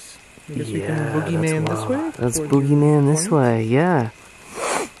 Whatevs. I guess we can boogie man this way? Let's boogie man this way, yeah.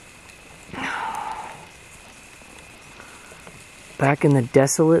 Back in the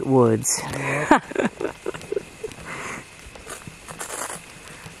desolate woods. Yep.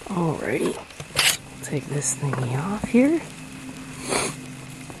 Alrighty. Take this thingy off here.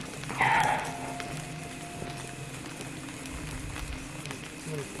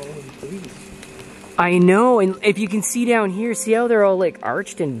 I know, and if you can see down here, see how they're all like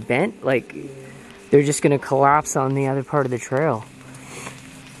arched and bent? Like they're just gonna collapse on the other part of the trail.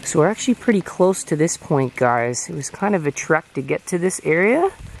 So we're actually pretty close to this point, guys. It was kind of a trek to get to this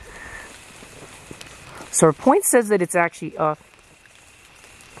area. So our point says that it's actually off.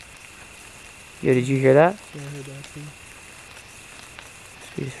 Yo, did you hear that? Yeah, I heard that too.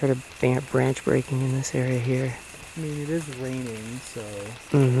 We just heard a branch breaking in this area here. I mean, it is raining, so...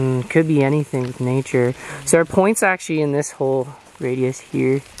 Could be anything with nature. So our point's actually in this whole radius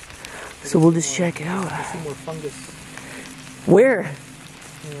here. So we'll just check it out. I see more fungus. Where?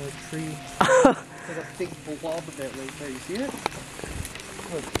 In a tree. There's a big blob of it right there. You see it?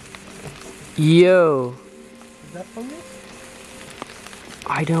 Look. Yo. Is that fungus?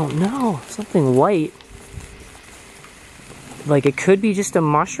 I don't know. Something white. Like it could be just a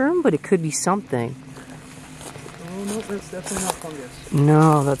mushroom, but it could be something. Oh no, that's definitely not fungus.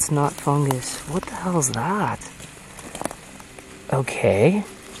 No, that's not fungus. What the hell is that? Okay.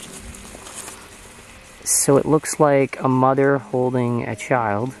 So it looks like a mother holding a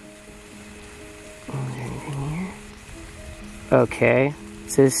child. Oh, is there anything here? Okay.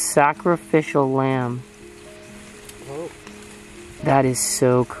 It says sacrificial lamb. Oh. That is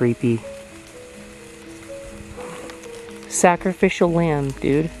so creepy. Sacrificial lamb,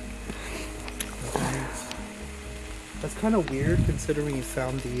 dude. That's kind of weird considering you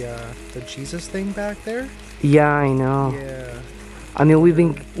found the Jesus thing back there. Yeah, I know. Yeah. I mean, we've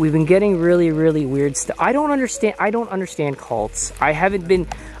been getting really weird stuff. I don't understand cults.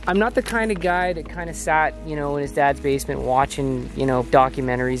 I'm not the kind of guy that kind of sat, you know, in his dad's basement watching, you know,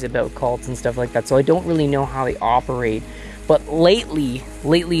 documentaries about cults and stuff like that. So I don't really know how they operate. But lately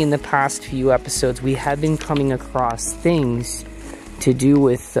in the past few episodes, we have been coming across things to do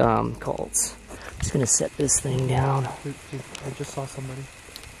with cults. I'm just gonna set this thing down. Dude, I just saw somebody.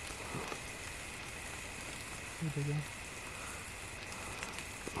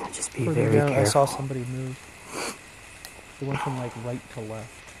 Just be very careful. I saw somebody move. It went from like right to left.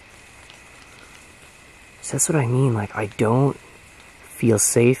 So that's what I mean. Like, I don't feel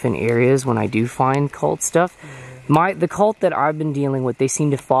safe in areas when I do find cult stuff. Yeah. The cult that I've been dealing with, they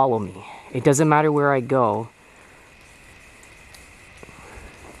seem to follow me. It doesn't matter where I go.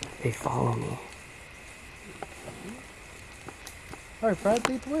 They follow me. Alright, Brad,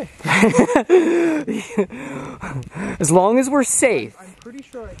 lead the way. As long as we're safe. I'm pretty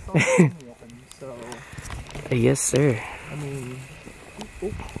sure I saw someone, so... Yes, sir. I mean...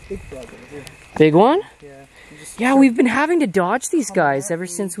 Oh, big frog over here. Big one? Yeah. Yeah, we've been having to dodge these guys ever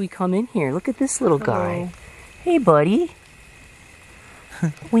since we come in here. Look at this little guy. Hey, buddy.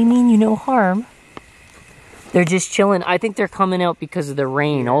 We mean you no harm. They're just chilling. I think they're coming out because of the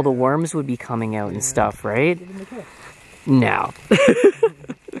rain. All the worms would be coming out and stuff, right? No. I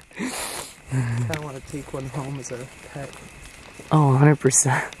kind of want to take one home as a pet. Oh, 100%.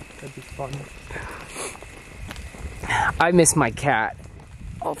 That'd be fun. I miss my cat.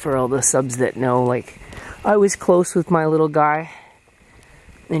 Oh, for all the subs that know, like, I was close with my little guy.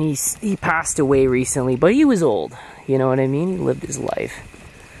 And he passed away recently, but he was old. You know what I mean? He lived his life.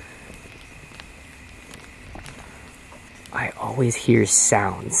 I always hear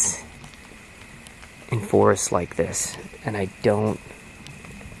sounds in forests like this, and I don't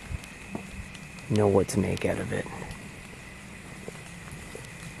know what to make out of it.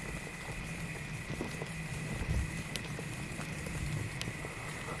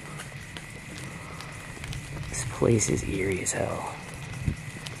 This place is eerie as hell.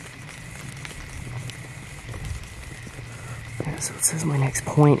 Yeah, so it says my next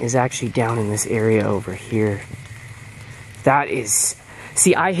point is actually down in this area over here. That is...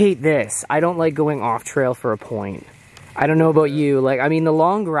 See, I hate this. I don't like going off trail for a point. I don't know about you. Like, I mean, the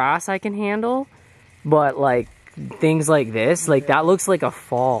long grass I can handle, but like things like this, like that looks like a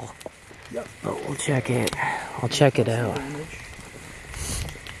fall. Yep. But we'll check it. I'll check it out.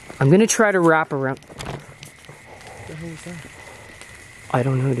 I'm gonna try to wrap around. What the hell is that? I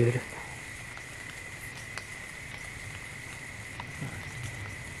don't know, dude.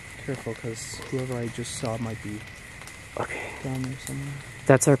 Careful, because whoever I just saw might be down there somewhere.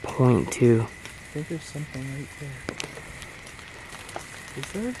 That's our point, too. I think there's something right there.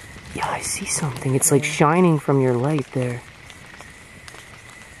 Is there? Yeah, I see something. It's like shining from your light there.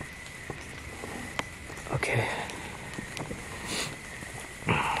 Okay.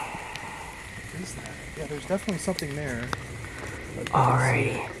 What is that? Yeah, there's definitely something there.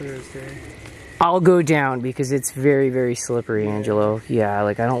 Alrighty. Clear as day. I'll go down because it's very, very slippery, Angelo. Yeah,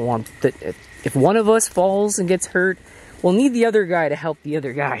 like I don't want... If one of us falls and gets hurt, we'll need the other guy to help the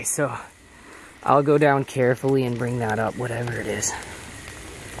other guy, so... I'll go down carefully and bring that up, whatever it is.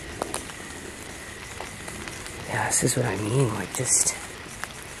 Yeah, this is what I mean, like just...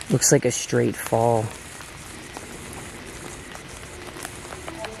 Looks like a straight fall.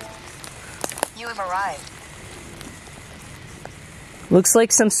 You have arrived. Looks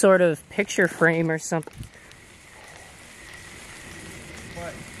like some sort of picture frame or something.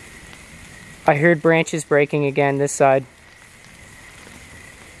 What? I heard branches breaking again this side.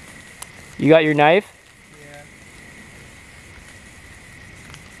 You got your knife? Yeah.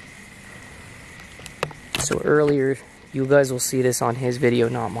 So earlier, you guys will see this on his video,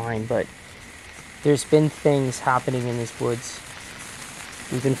 not mine, but there's been things happening in this woods.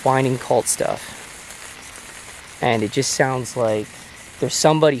 We've been finding cult stuff. And it just sounds like there's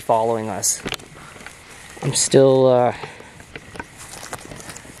somebody following us. I'm still,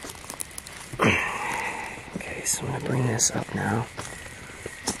 okay, so I'm gonna bring this up now.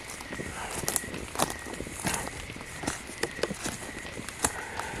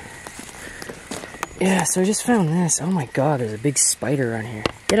 Yeah, so I just found this. Oh my god, there's a big spider on here.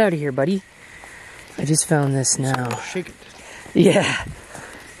 Get out of here, buddy. I just found this now. Shake it. Yeah.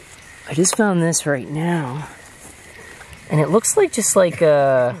 I just found this right now. And it looks like just like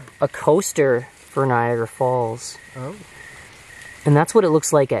a coaster for Niagara Falls. Oh. And that's what it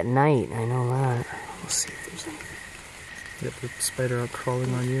looks like at night. I know that. We'll see if there's anything. Yep, the spider out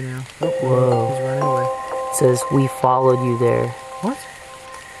crawling on you now. Oh, whoa. He's running away. It says, we followed you there. What?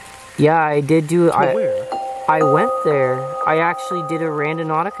 Yeah, I did do it. Where? I went there. I actually did a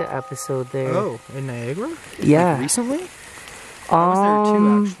Randonautica episode there. Oh, in Niagara? Yeah. Like recently? I was there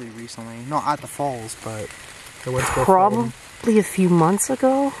too, actually, recently. Not at the falls, but I went to go film. Probably a few months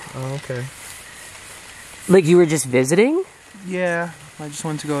ago. Oh, okay. Like you were just visiting? Yeah, I just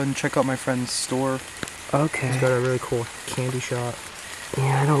went to go and check out my friend's store. Okay. He's got a really cool candy shop.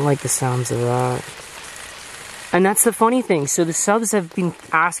 Yeah, I don't like the sounds of that. And that's the funny thing. So the subs have been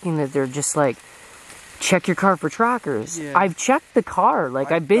asking that they're just like, check your car for trackers. Yeah. I've checked the car.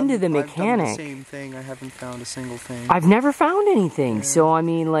 Like, I've been to the mechanic. I've done the same thing. I haven't found a single thing. I've never found anything. Yeah. So, I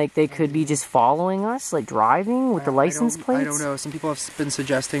mean, like, they could be just following us, like, driving with the license plates. I don't know. Some people have been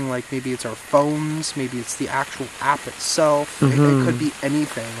suggesting, like, maybe it's our phones. Maybe it's the actual app itself. It could be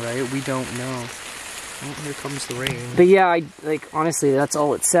anything, right? We don't know. Oh, here comes the rain. But yeah, like, honestly, that's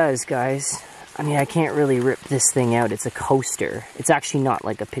all it says, guys. I mean, I can't really rip this thing out. It's a coaster. It's actually not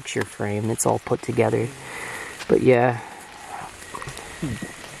like a picture frame. It's all put together. But yeah.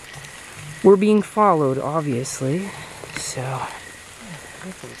 We're being followed, obviously. So. I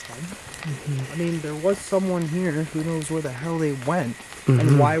mean, there was someone here. Who knows where the hell they went?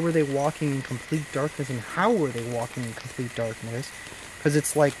 And why were they walking in complete darkness? And how were they walking in complete darkness? Because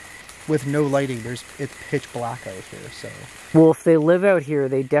it's like, with no lighting, it's pitch black out here, so. Well, if they live out here,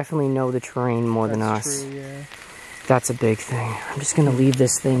 they definitely know the terrain more than us. True, yeah. That's a big thing. I'm just gonna leave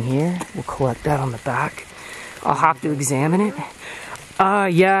this thing here. We'll collect that on the back. I'll have to examine it.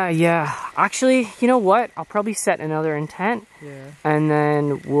 Yeah. Actually, you know what? I'll probably set another intent. Yeah. And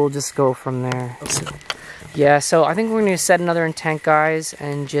then we'll just go from there. okay. So I think we're gonna set another intent, guys,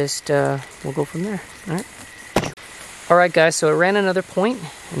 and just, we'll go from there, alright? Alright guys, so I ran another point,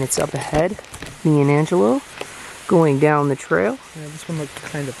 and it's up ahead. Me and Angelo going down the trail. Yeah, this one looked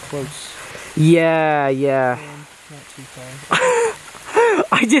kind of close. Yeah. Not too far.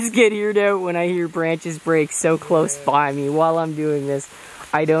 I just get weirded out when I hear branches break so close by me while I'm doing this.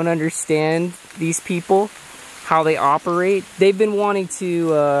 I don't understand these people, how they operate. They've been wanting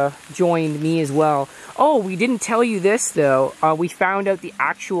to join me as well. Oh, we didn't tell you this though. We found out the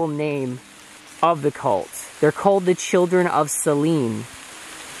actual name of the cult. They're called the Children of Selene.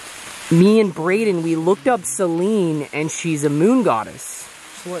 Me and Brayden, we looked up Selene, and she's a moon goddess.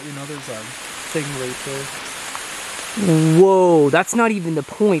 Just to let you know, there's a thing right there. Whoa, that's not even the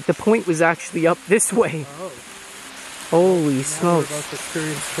point. The point was actually up this way. Oh. Holy smokes. We're about to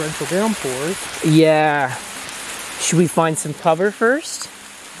experience torrential downpours. Yeah. Should we find some cover first?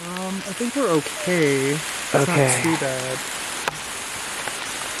 I think we're okay. It's not too bad.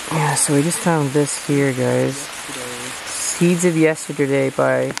 Yeah, so we just found this here, guys. Seeds of Yesterday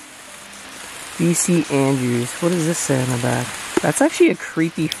by B.C. Andrews. What does this say on the back? That's actually a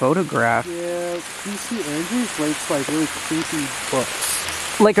creepy photograph. Yeah, B.C. Andrews writes like really creepy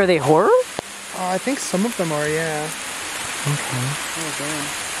books. Like, are they horror? I think some of them are, yeah. Okay. Oh, damn.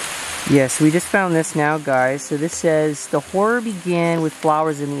 Yes, we just found this now, guys. So this says, the horror began with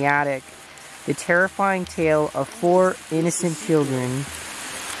flowers in the attic. The terrifying tale of 4 innocent children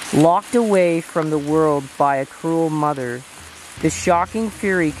locked away from the world by a cruel mother. The shocking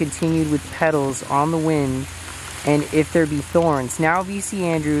fury continued with petals on the wind, and if there be thorns. Now V.C.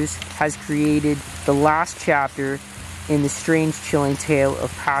 Andrews has created the last chapter in the strange, chilling tale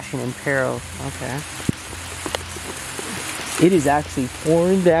of passion and peril. Okay. It is actually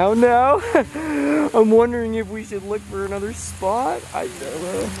pouring down now. I'm wondering if we should look for another spot. I don't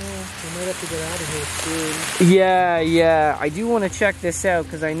know. We might have to get out of here soon. Yeah. I do want to check this out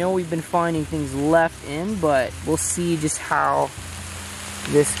because I know we've been finding things left in, but we'll see just how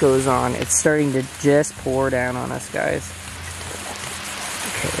this goes on. It's starting to just pour down on us, guys.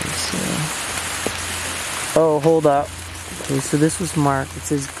 Okay, so... Oh, hold up. Okay, so this was marked. It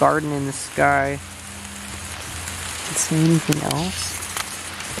says garden in the sky. Does it say anything else?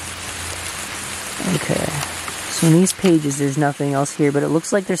 Okay. So in these pages, there's nothing else here, but it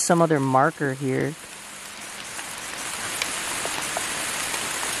looks like there's some other marker here.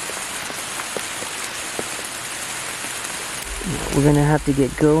 We're gonna have to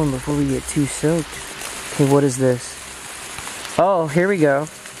get going before we get too soaked. Okay, what is this? Oh, here we go.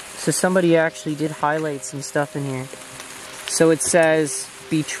 So somebody actually did highlight some stuff in here. So it says,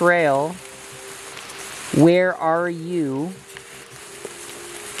 betrayal, where are you?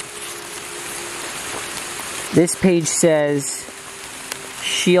 This page says,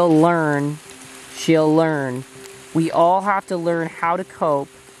 she'll learn. We all have to learn how to cope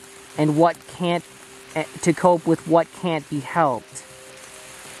and to cope with what can't be helped.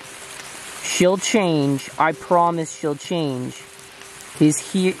 She'll change. I promise she'll change.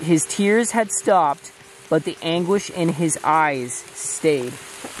 His tears had stopped, but the anguish in his eyes stayed.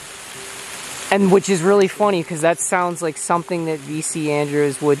 And which is really funny because that sounds like something that VC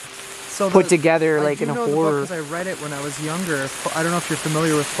Andrews would put together like in a horror. I read it when I was younger. I don't know if you're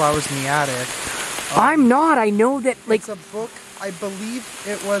familiar with Flowers in the Attic. I'm not. I know that like it's a book. I believe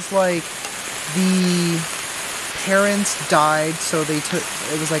it was like the parents died, so they took.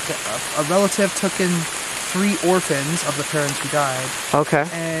 It was like a relative took in 3 orphans of the parents who died. Okay.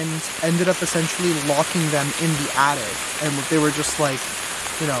 And ended up essentially locking them in the attic, and they were just like,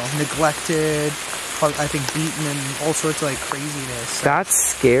 you know, neglected. I think beaten and all sorts of like craziness. That's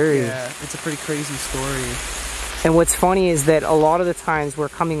scary. Yeah, it's a pretty crazy story. And what's funny is that a lot of the times we're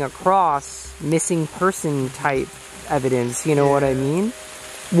coming across missing person type evidence, you know what I mean?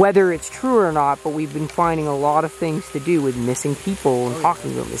 Whether it's true or not, but we've been finding a lot of things to do with missing people and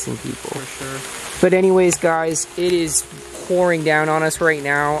talking about missing people. For sure. But anyways, guys, it is pouring down on us right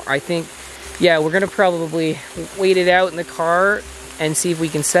now. I think, yeah, we're gonna probably wait it out in the car and see if we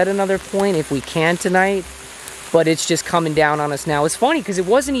can set another point if we can tonight. But it's just coming down on us now. It's funny because it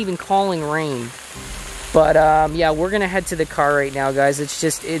wasn't even calling rain. But yeah, we're gonna head to the car right now, guys. It's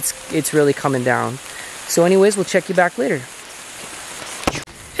just, it's really coming down. So anyways, we'll check you back later.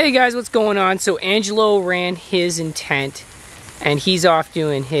 Hey guys, what's going on? So Angelo ran his intent and he's off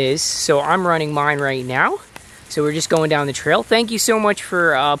doing his. So I'm running mine right now. So we're just going down the trail. Thank you so much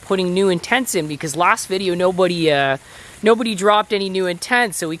for putting new intents in, because last video nobody dropped any new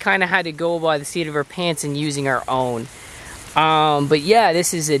intents, so we kind of had to go by the seat of our pants and using our own. But yeah,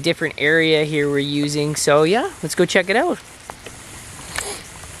 this is a different area here we're using, so yeah, let's go check it out.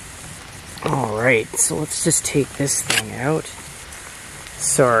 Alright, so let's just take this thing out.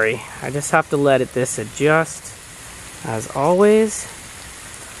 Sorry, I just have to let this adjust, as always.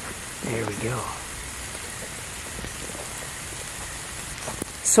 There we go.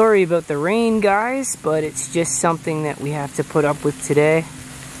 Sorry about the rain, guys, but it's just something that we have to put up with today.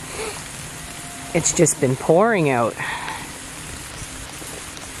 It's just been pouring out.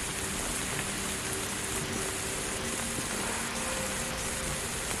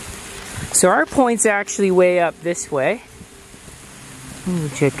 So our point's actually way up this way. We'll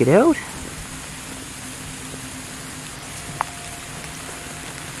check it out.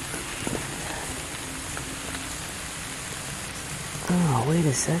 Oh, wait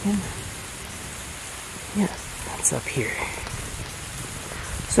a second. Yeah, that's up here.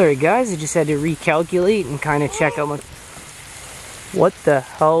 Sorry guys, I just had to recalculate and kind of check out my... What the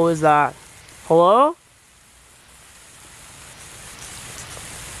hell was that? Hello?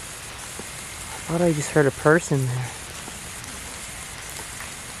 I thought I just heard a person there.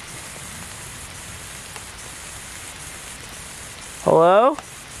 Hello?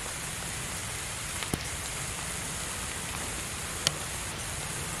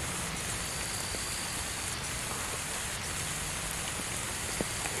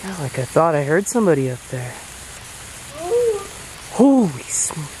 Yeah, like I thought I heard somebody up there. Holy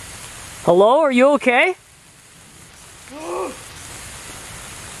smoke. Hello, are you okay?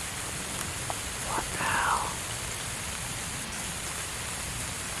 What the hell?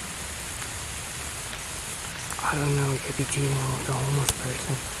 I don't know, we could be dealing with a homeless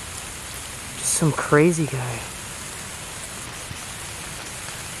person. Just some crazy guy.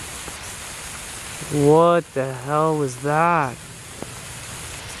 What the hell was that?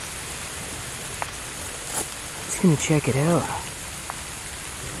 Let's gonna check it out.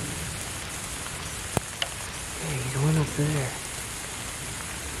 Okay, he's going up there.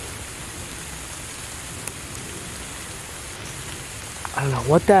 I don't know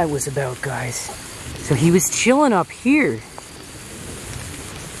what that was about, guys. So he was chilling up here.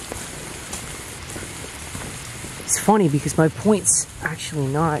 It's funny because my point's actually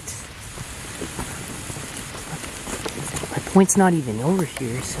not... My point's not even over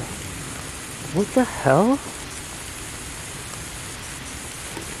here, so... What the hell?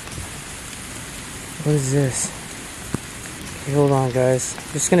 What is this? Okay, hold on, guys.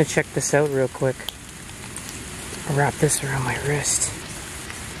 I'm just gonna check this out real quick. I'll wrap this around my wrist.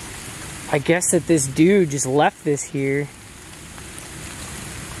 I guess that this dude just left this here.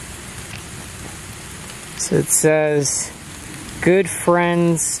 So it says, good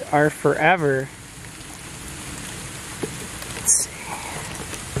friends are forever. Let's see.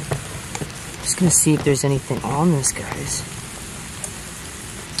 I'm just gonna see if there's anything on this, guys.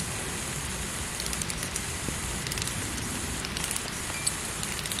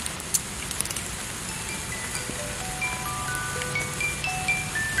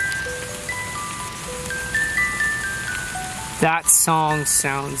 That song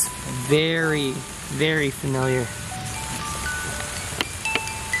sounds very, very familiar.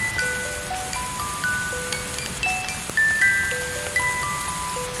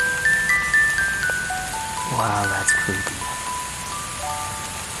 Wow, that's creepy.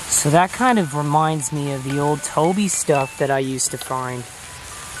 So that kind of reminds me of the old Toby stuff that I used to find.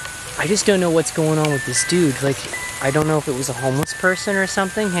 I just don't know what's going on with this dude. Like, I don't know if it was a homeless person or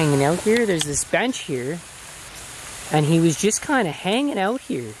something hanging out here. There's this bench here. And he was just kind of hanging out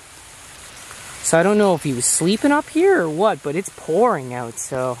here. So I don't know if he was sleeping up here or what, but it's pouring out,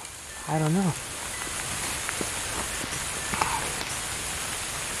 so I don't know.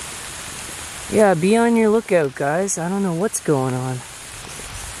 Yeah, be on your lookout, guys. I don't know what's going on.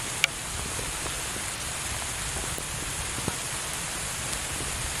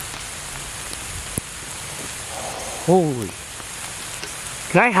 Holy.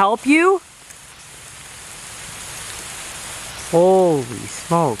 Can I help you? Holy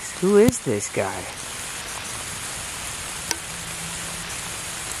smokes, who is this guy?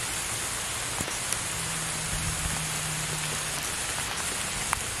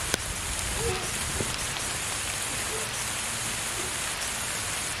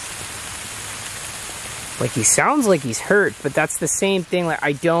 Like, he sounds like he's hurt, but that's the same thing. Like,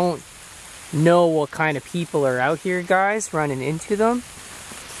 I don't know what kind of people are out here, guys, running into them.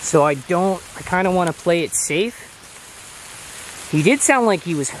 So I kind of want to play it safe. He did sound like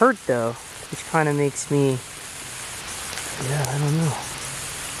he was hurt, though, which kind of makes me, yeah, I don't know.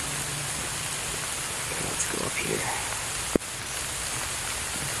 Okay, let's go up here.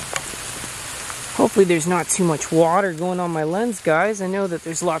 Hopefully there's not too much water going on my lens, guys. I know that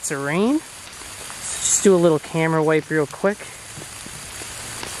there's lots of rain. So just do a little camera wipe real quick,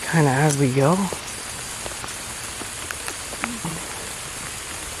 kind of as we go.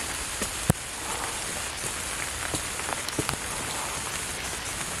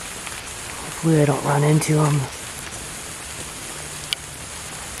 Hopefully I don't run into him.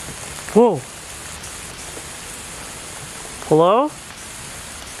 Whoa. Hello?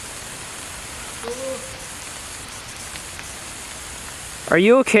 Are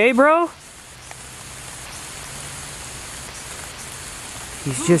you okay, bro?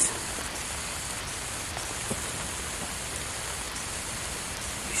 He's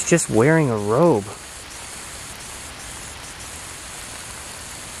just wearing a robe.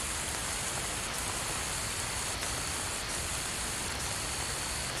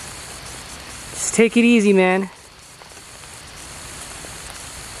 Just take it easy, man.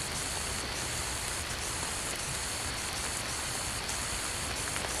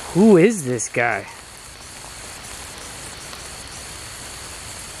 Who is this guy?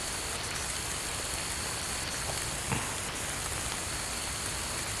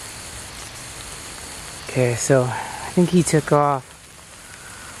 Okay, so I think he took off.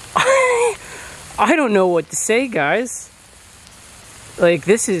 I don't know what to say, guys. Like,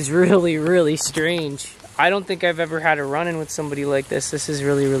 this is really, really strange. I don't think I've ever had a run-in with somebody like this. This is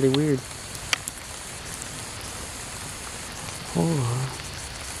really, really weird. Hold on.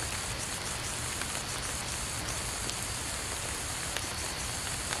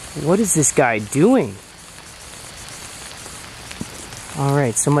 What is this guy doing?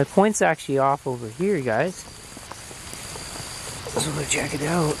 Alright, so my point's actually off over here, guys. So we'll check it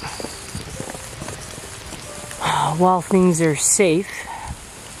out. While things are safe,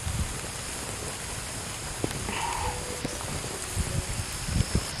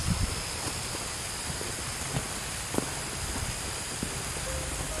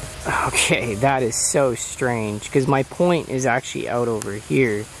 Okay, that is so strange, because my point is actually out over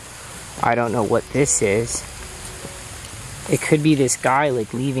here. I don't know what this is. It could be this guy,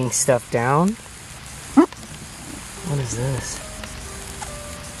 like, leaving stuff down. What is this?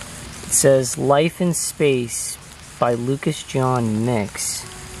 It says Life in Space by Lucas John Mix.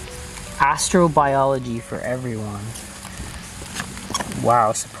 Astrobiology for everyone.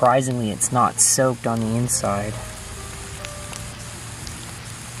 Wow, surprisingly it's not soaked on the inside.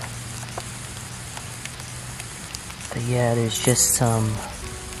 But yeah, there's just some...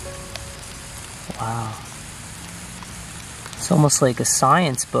 Wow. It's almost like a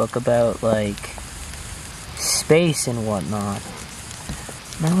science book about, like, space and whatnot.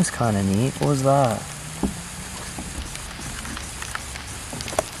 That was kind of neat. What was that?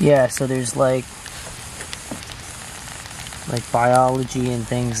 Yeah, so there's like biology and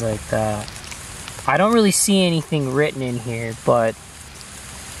things like that. I don't really see anything written in here, but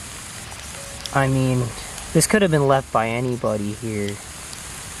I mean, this could have been left by anybody here.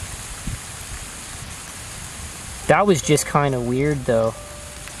 That was just kind of weird though.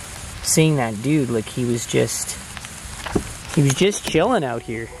 Seeing that dude, like he was just chilling out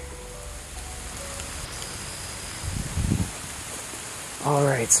here.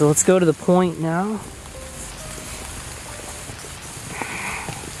 Alright, so let's go to the point now.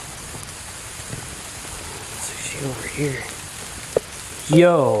 What's actually over here?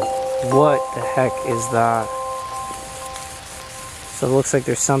 Yo, what the heck is that? So it looks like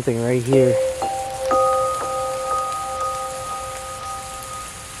there's something right here.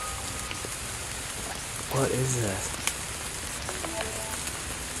 What is this?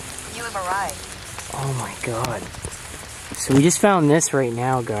 You have arrived. Oh my god. So we just found this right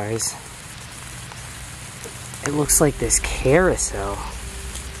now, guys. It looks like this carousel.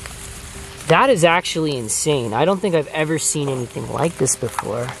 That is actually insane. I don't think I've ever seen anything like this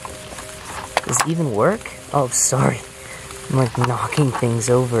before. Does it even work? Oh, sorry. I'm like knocking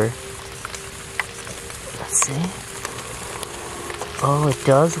things over. Let's see. Oh, it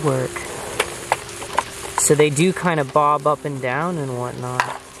does work. So they do kind of bob up and down and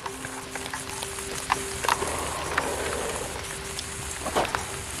whatnot.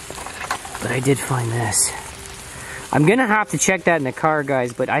 But I did find this. I'm gonna have to check that in the car,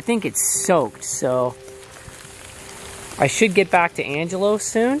 guys, but I think it's soaked, so I should get back to Angelo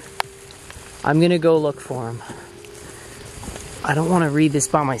soon. I'm gonna go look for him. I don't want to read this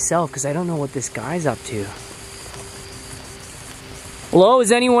by myself because I don't know what this guy's up to. Hello,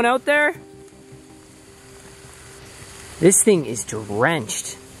 is anyone out there? This thing is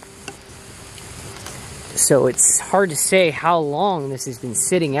drenched. So it's hard to say how long this has been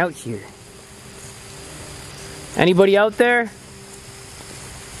sitting out here. Anybody out there?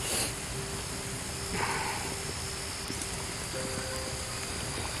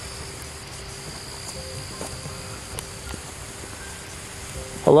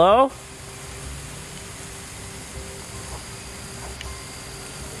 Hello?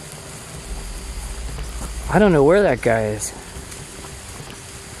 I don't know where that guy is.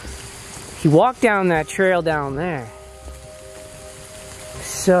 He walked down that trail down there.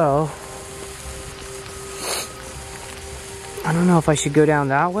 So, I don't know if I should go down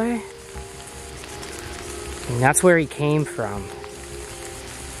that way. And that's where he came from.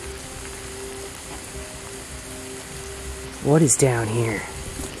 What is down here?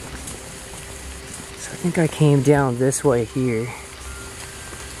 So I think I came down this way here.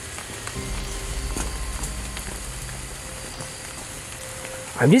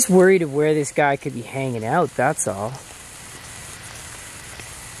 I'm just worried of where this guy could be hanging out, that's all.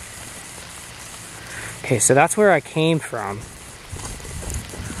 Okay, so that's where I came from.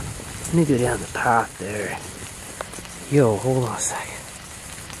 Let me go down the path there. Yo, hold on a second.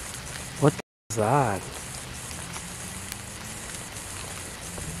 What the is that?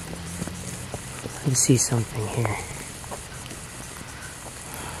 Let me see something here.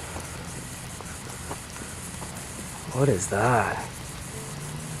 What is that?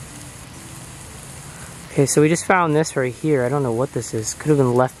 Okay, so we just found this right here. I don't know what this is. Could have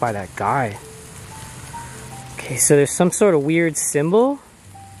been left by that guy. Okay, so there's some sort of weird symbol.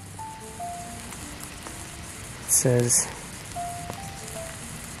 It says,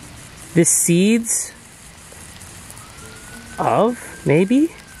 the seeds of,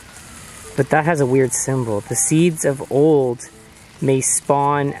 maybe? But that has a weird symbol. The seeds of old may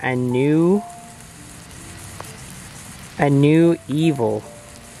spawn a new evil.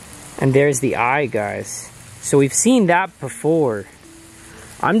 And there's the eye, guys. So we've seen that before.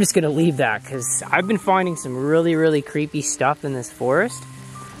 I'm just gonna leave that because I've been finding some really, really creepy stuff in this forest.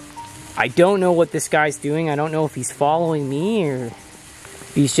 I don't know what this guy's doing. I don't know if he's following me or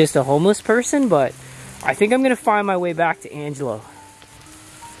he's just a homeless person, but I think I'm gonna find my way back to Angelo.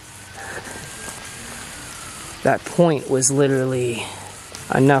 That point was literally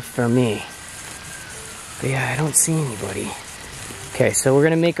enough for me. But yeah, I don't see anybody. Okay, so we're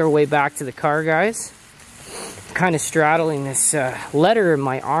gonna make our way back to the car, guys. I'm kind of straddling this letter in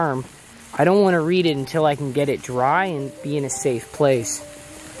my arm. I don't want to read it until I can get it dry and be in a safe place.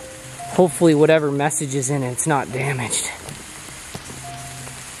 Hopefully whatever message is in it, it's not damaged.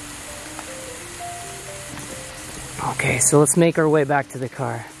 Okay, so let's make our way back to the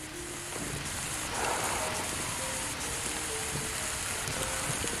car.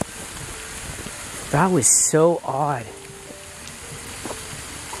 That was so odd.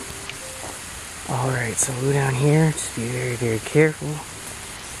 Alright, so we'll go down here. Just be very, very careful.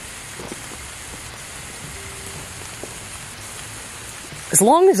 As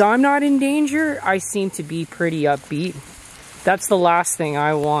long as I'm not in danger, I seem to be pretty upbeat. That's the last thing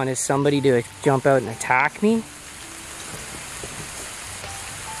I want, is somebody to jump out and attack me.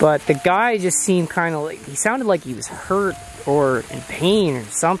 But the guy just seemed kind of like, he sounded like he was hurt or in pain or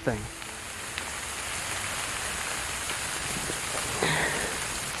something.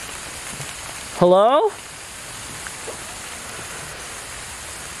 Hello?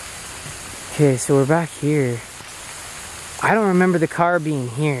 Okay, so we're back here. I don't remember the car being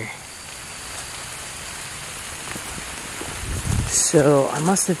here. So I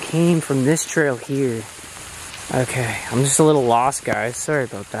must have came from this trail here. Okay, I'm just a little lost, guys. Sorry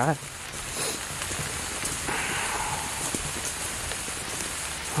about that.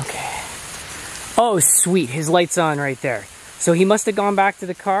 Okay. Oh, sweet. His light's on right there. So he must have gone back to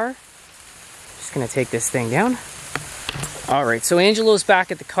the car. Just gonna take this thing down. All right, so Angelo's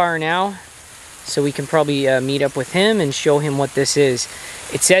back at the car now. So we can probably meet up with him and show him what this is.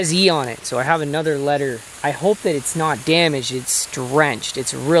 It says E on it, so I have another letter. I hope that it's not damaged, it's drenched.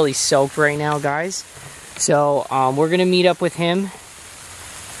 It's really soaked right now, guys. So we're gonna meet up with him.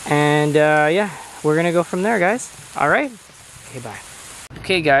 And yeah, we're gonna go from there, guys. All right, okay, bye.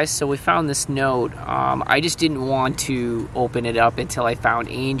 Okay, guys, so we found this note. I just didn't want to open it up until I found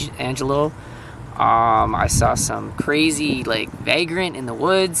Angelo. I saw some crazy, like, vagrant in the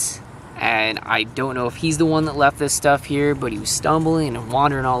woods. And I don't know if he's the one that left this stuff here, but he was stumbling and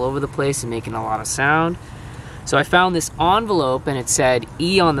wandering all over the place and making a lot of sound. So I found this envelope and it said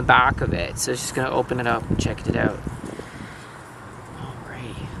E on the back of it. So I'm just gonna open it up and check it out.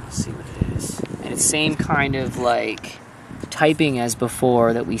 Alright, let's see what it is. And it's same kind of like typing as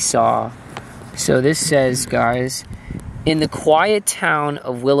before that we saw. So this says, guys, in the quiet town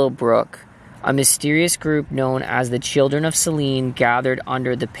of Willowbrook, a mysterious group known as the Children of Selene gathered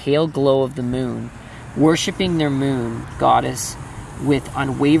under the pale glow of the moon, worshipping their moon goddess with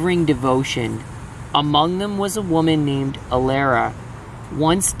unwavering devotion. Among them was a woman named Alara,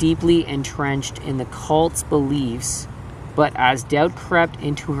 once deeply entrenched in the cult's beliefs, but as doubt crept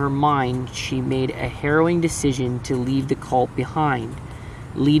into her mind, she made a harrowing decision to leave the cult behind,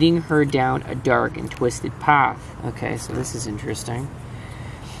 leading her down a dark and twisted path. Okay, so this is interesting.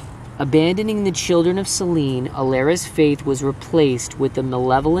 Abandoning the Children of Selene, Alara's faith was replaced with a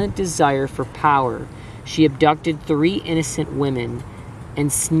malevolent desire for power. She abducted 3 innocent women,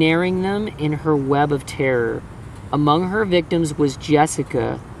 ensnaring them in her web of terror. Among her victims was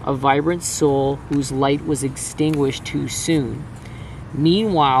Jessica, a vibrant soul whose light was extinguished too soon.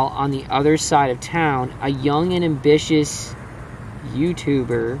 Meanwhile, on the other side of town, a young and ambitious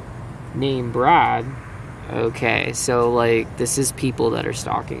YouTuber named Brad, okay, so like this is people that are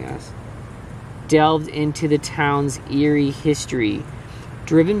stalking us, delved into the town's eerie history.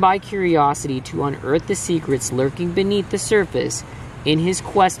 Driven by curiosity to unearth the secrets lurking beneath the surface, in his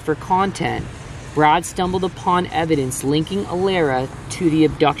quest for content, Brad stumbled upon evidence linking Alara to the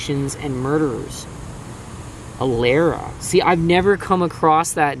abductions and murderers. Alara? See, I've never come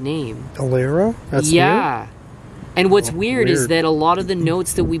across that name. Alara? That's yeah. Weird? And what's weird is that a lot of the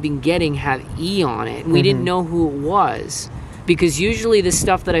notes that we've been getting have E on it. And we didn't know who it was. Because usually the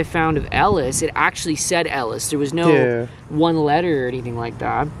stuff that I found of Ellis, it actually said Ellis. There was no one letter or anything like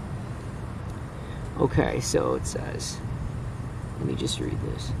that. Okay, so it says... Let me just read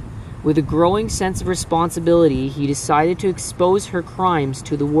this. With a growing sense of responsibility, he decided to expose her crimes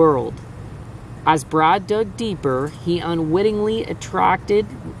to the world. As Brad dug deeper, he unwittingly attracted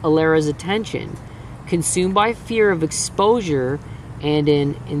Alara's attention. Consumed by fear of exposure and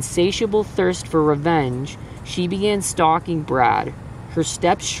an insatiable thirst for revenge, she began stalking Brad, her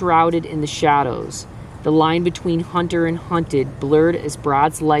steps shrouded in the shadows. The line between hunter and hunted blurred as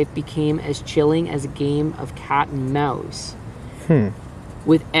Brad's life became as chilling as a game of cat and mouse.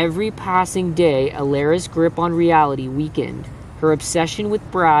 With every passing day, Alara's grip on reality weakened. her obsession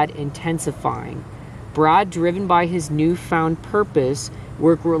with Brad intensifying. Brad, driven by his newfound purpose,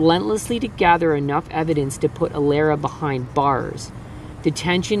 worked relentlessly to gather enough evidence to put Alara behind bars. The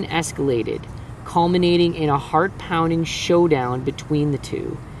tension escalated, culminating in a heart-pounding showdown between the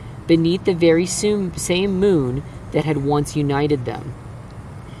two, beneath the very same moon that had once united them.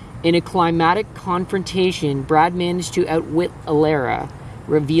 In a climatic confrontation, Brad managed to outwit Alara,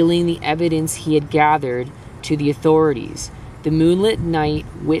 revealing the evidence he had gathered to the authorities. The moonlit night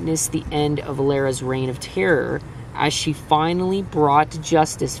witnessed the end of Alara's reign of terror as she finally brought to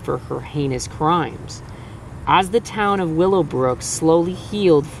justice for her heinous crimes. As the town of Willowbrook slowly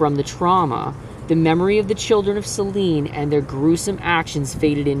healed from the trauma, the memory of the children of Selene and their gruesome actions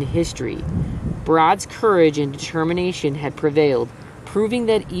faded into history. Brad's courage and determination had prevailed, proving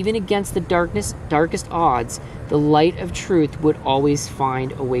that even against the darkest odds, the light of truth would always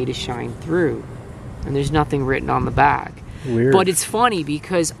find a way to shine through. And there's nothing written on the back. Weird. But it's funny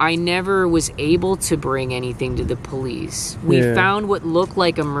because I never was able to bring anything to the police. We found what looked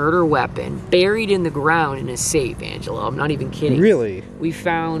like a murder weapon buried in the ground in a safe, Angelo. I'm not even kidding. Really? We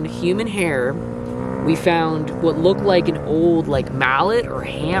found human hair. We found what looked like an old mallet or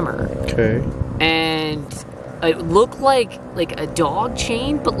hammer. Okay. And it looked like a dog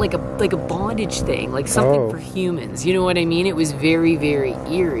chain, but like a bondage thing, like something for humans. You know what I mean? It was very, very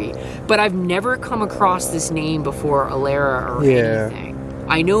eerie. But I've never come across this name before, Alara or anything.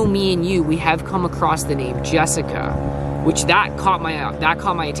 I know me and you, we have come across the name Jessica, which that caught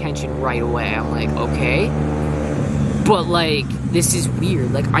my attention right away. I'm like, okay, but this is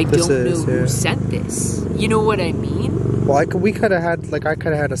weird. I don't know who sent this. You know what I mean? Well, I could have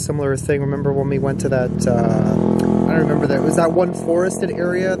had a similar thing. Remember when we went to that, I don't remember that. It was that one forested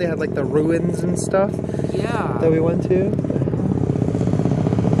area? They had the ruins and stuff? Yeah. That we went to?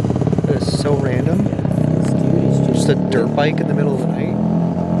 That is so random. Just a dirt bike in the middle of the night?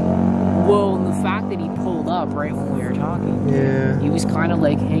 Well, and the fact that he pulled up right when we were talking. Yeah. He was kind of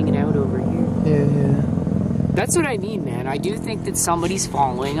hanging out over here. Yeah. That's what I mean, man. I do think that somebody's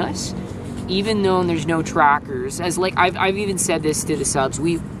following us. Even though there's no trackers, as I've even said this to the subs,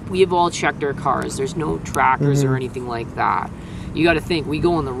 we have all checked our cars. There's no trackers or anything like that. You got to think, we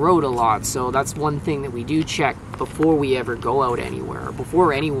go on the road a lot, so that's one thing that we do check before we ever go out anywhere,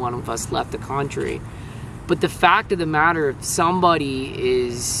 before any one of us left the country. But the fact of the matter, if somebody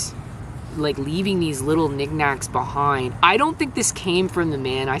is leaving these little knickknacks behind, I don't think this came from the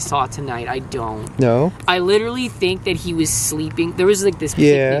man I saw tonight. I don't. No? I literally think that he was sleeping. There was this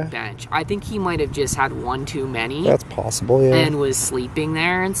picnic bench. I think he might have just had one too many. That's possible, yeah. And was sleeping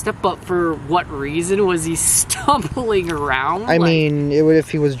there and stuff. But for what reason was he stumbling around? I mean,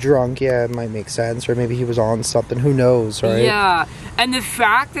 if he was drunk, it might make sense. Or maybe he was on something. Who knows, right? Yeah. And the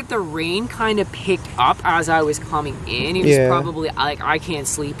fact that the rain kind of picked up as I was coming in, he was probably I can't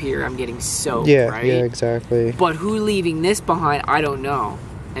sleep here. I'm getting soaked, right? Yeah, exactly. But who leaving this behind, I don't know.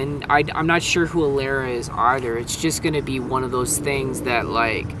 And I'm not sure who Alara is either. It's just going to be one of those things that,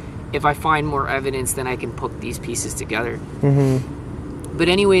 if I find more evidence, then I can put these pieces together. But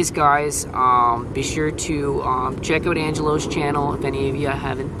anyways, guys, be sure to check out Angelo's channel if any of you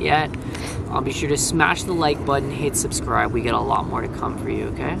haven't yet. Be sure to smash the like button, hit subscribe. We got a lot more to come for you,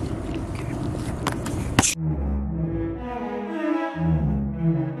 okay?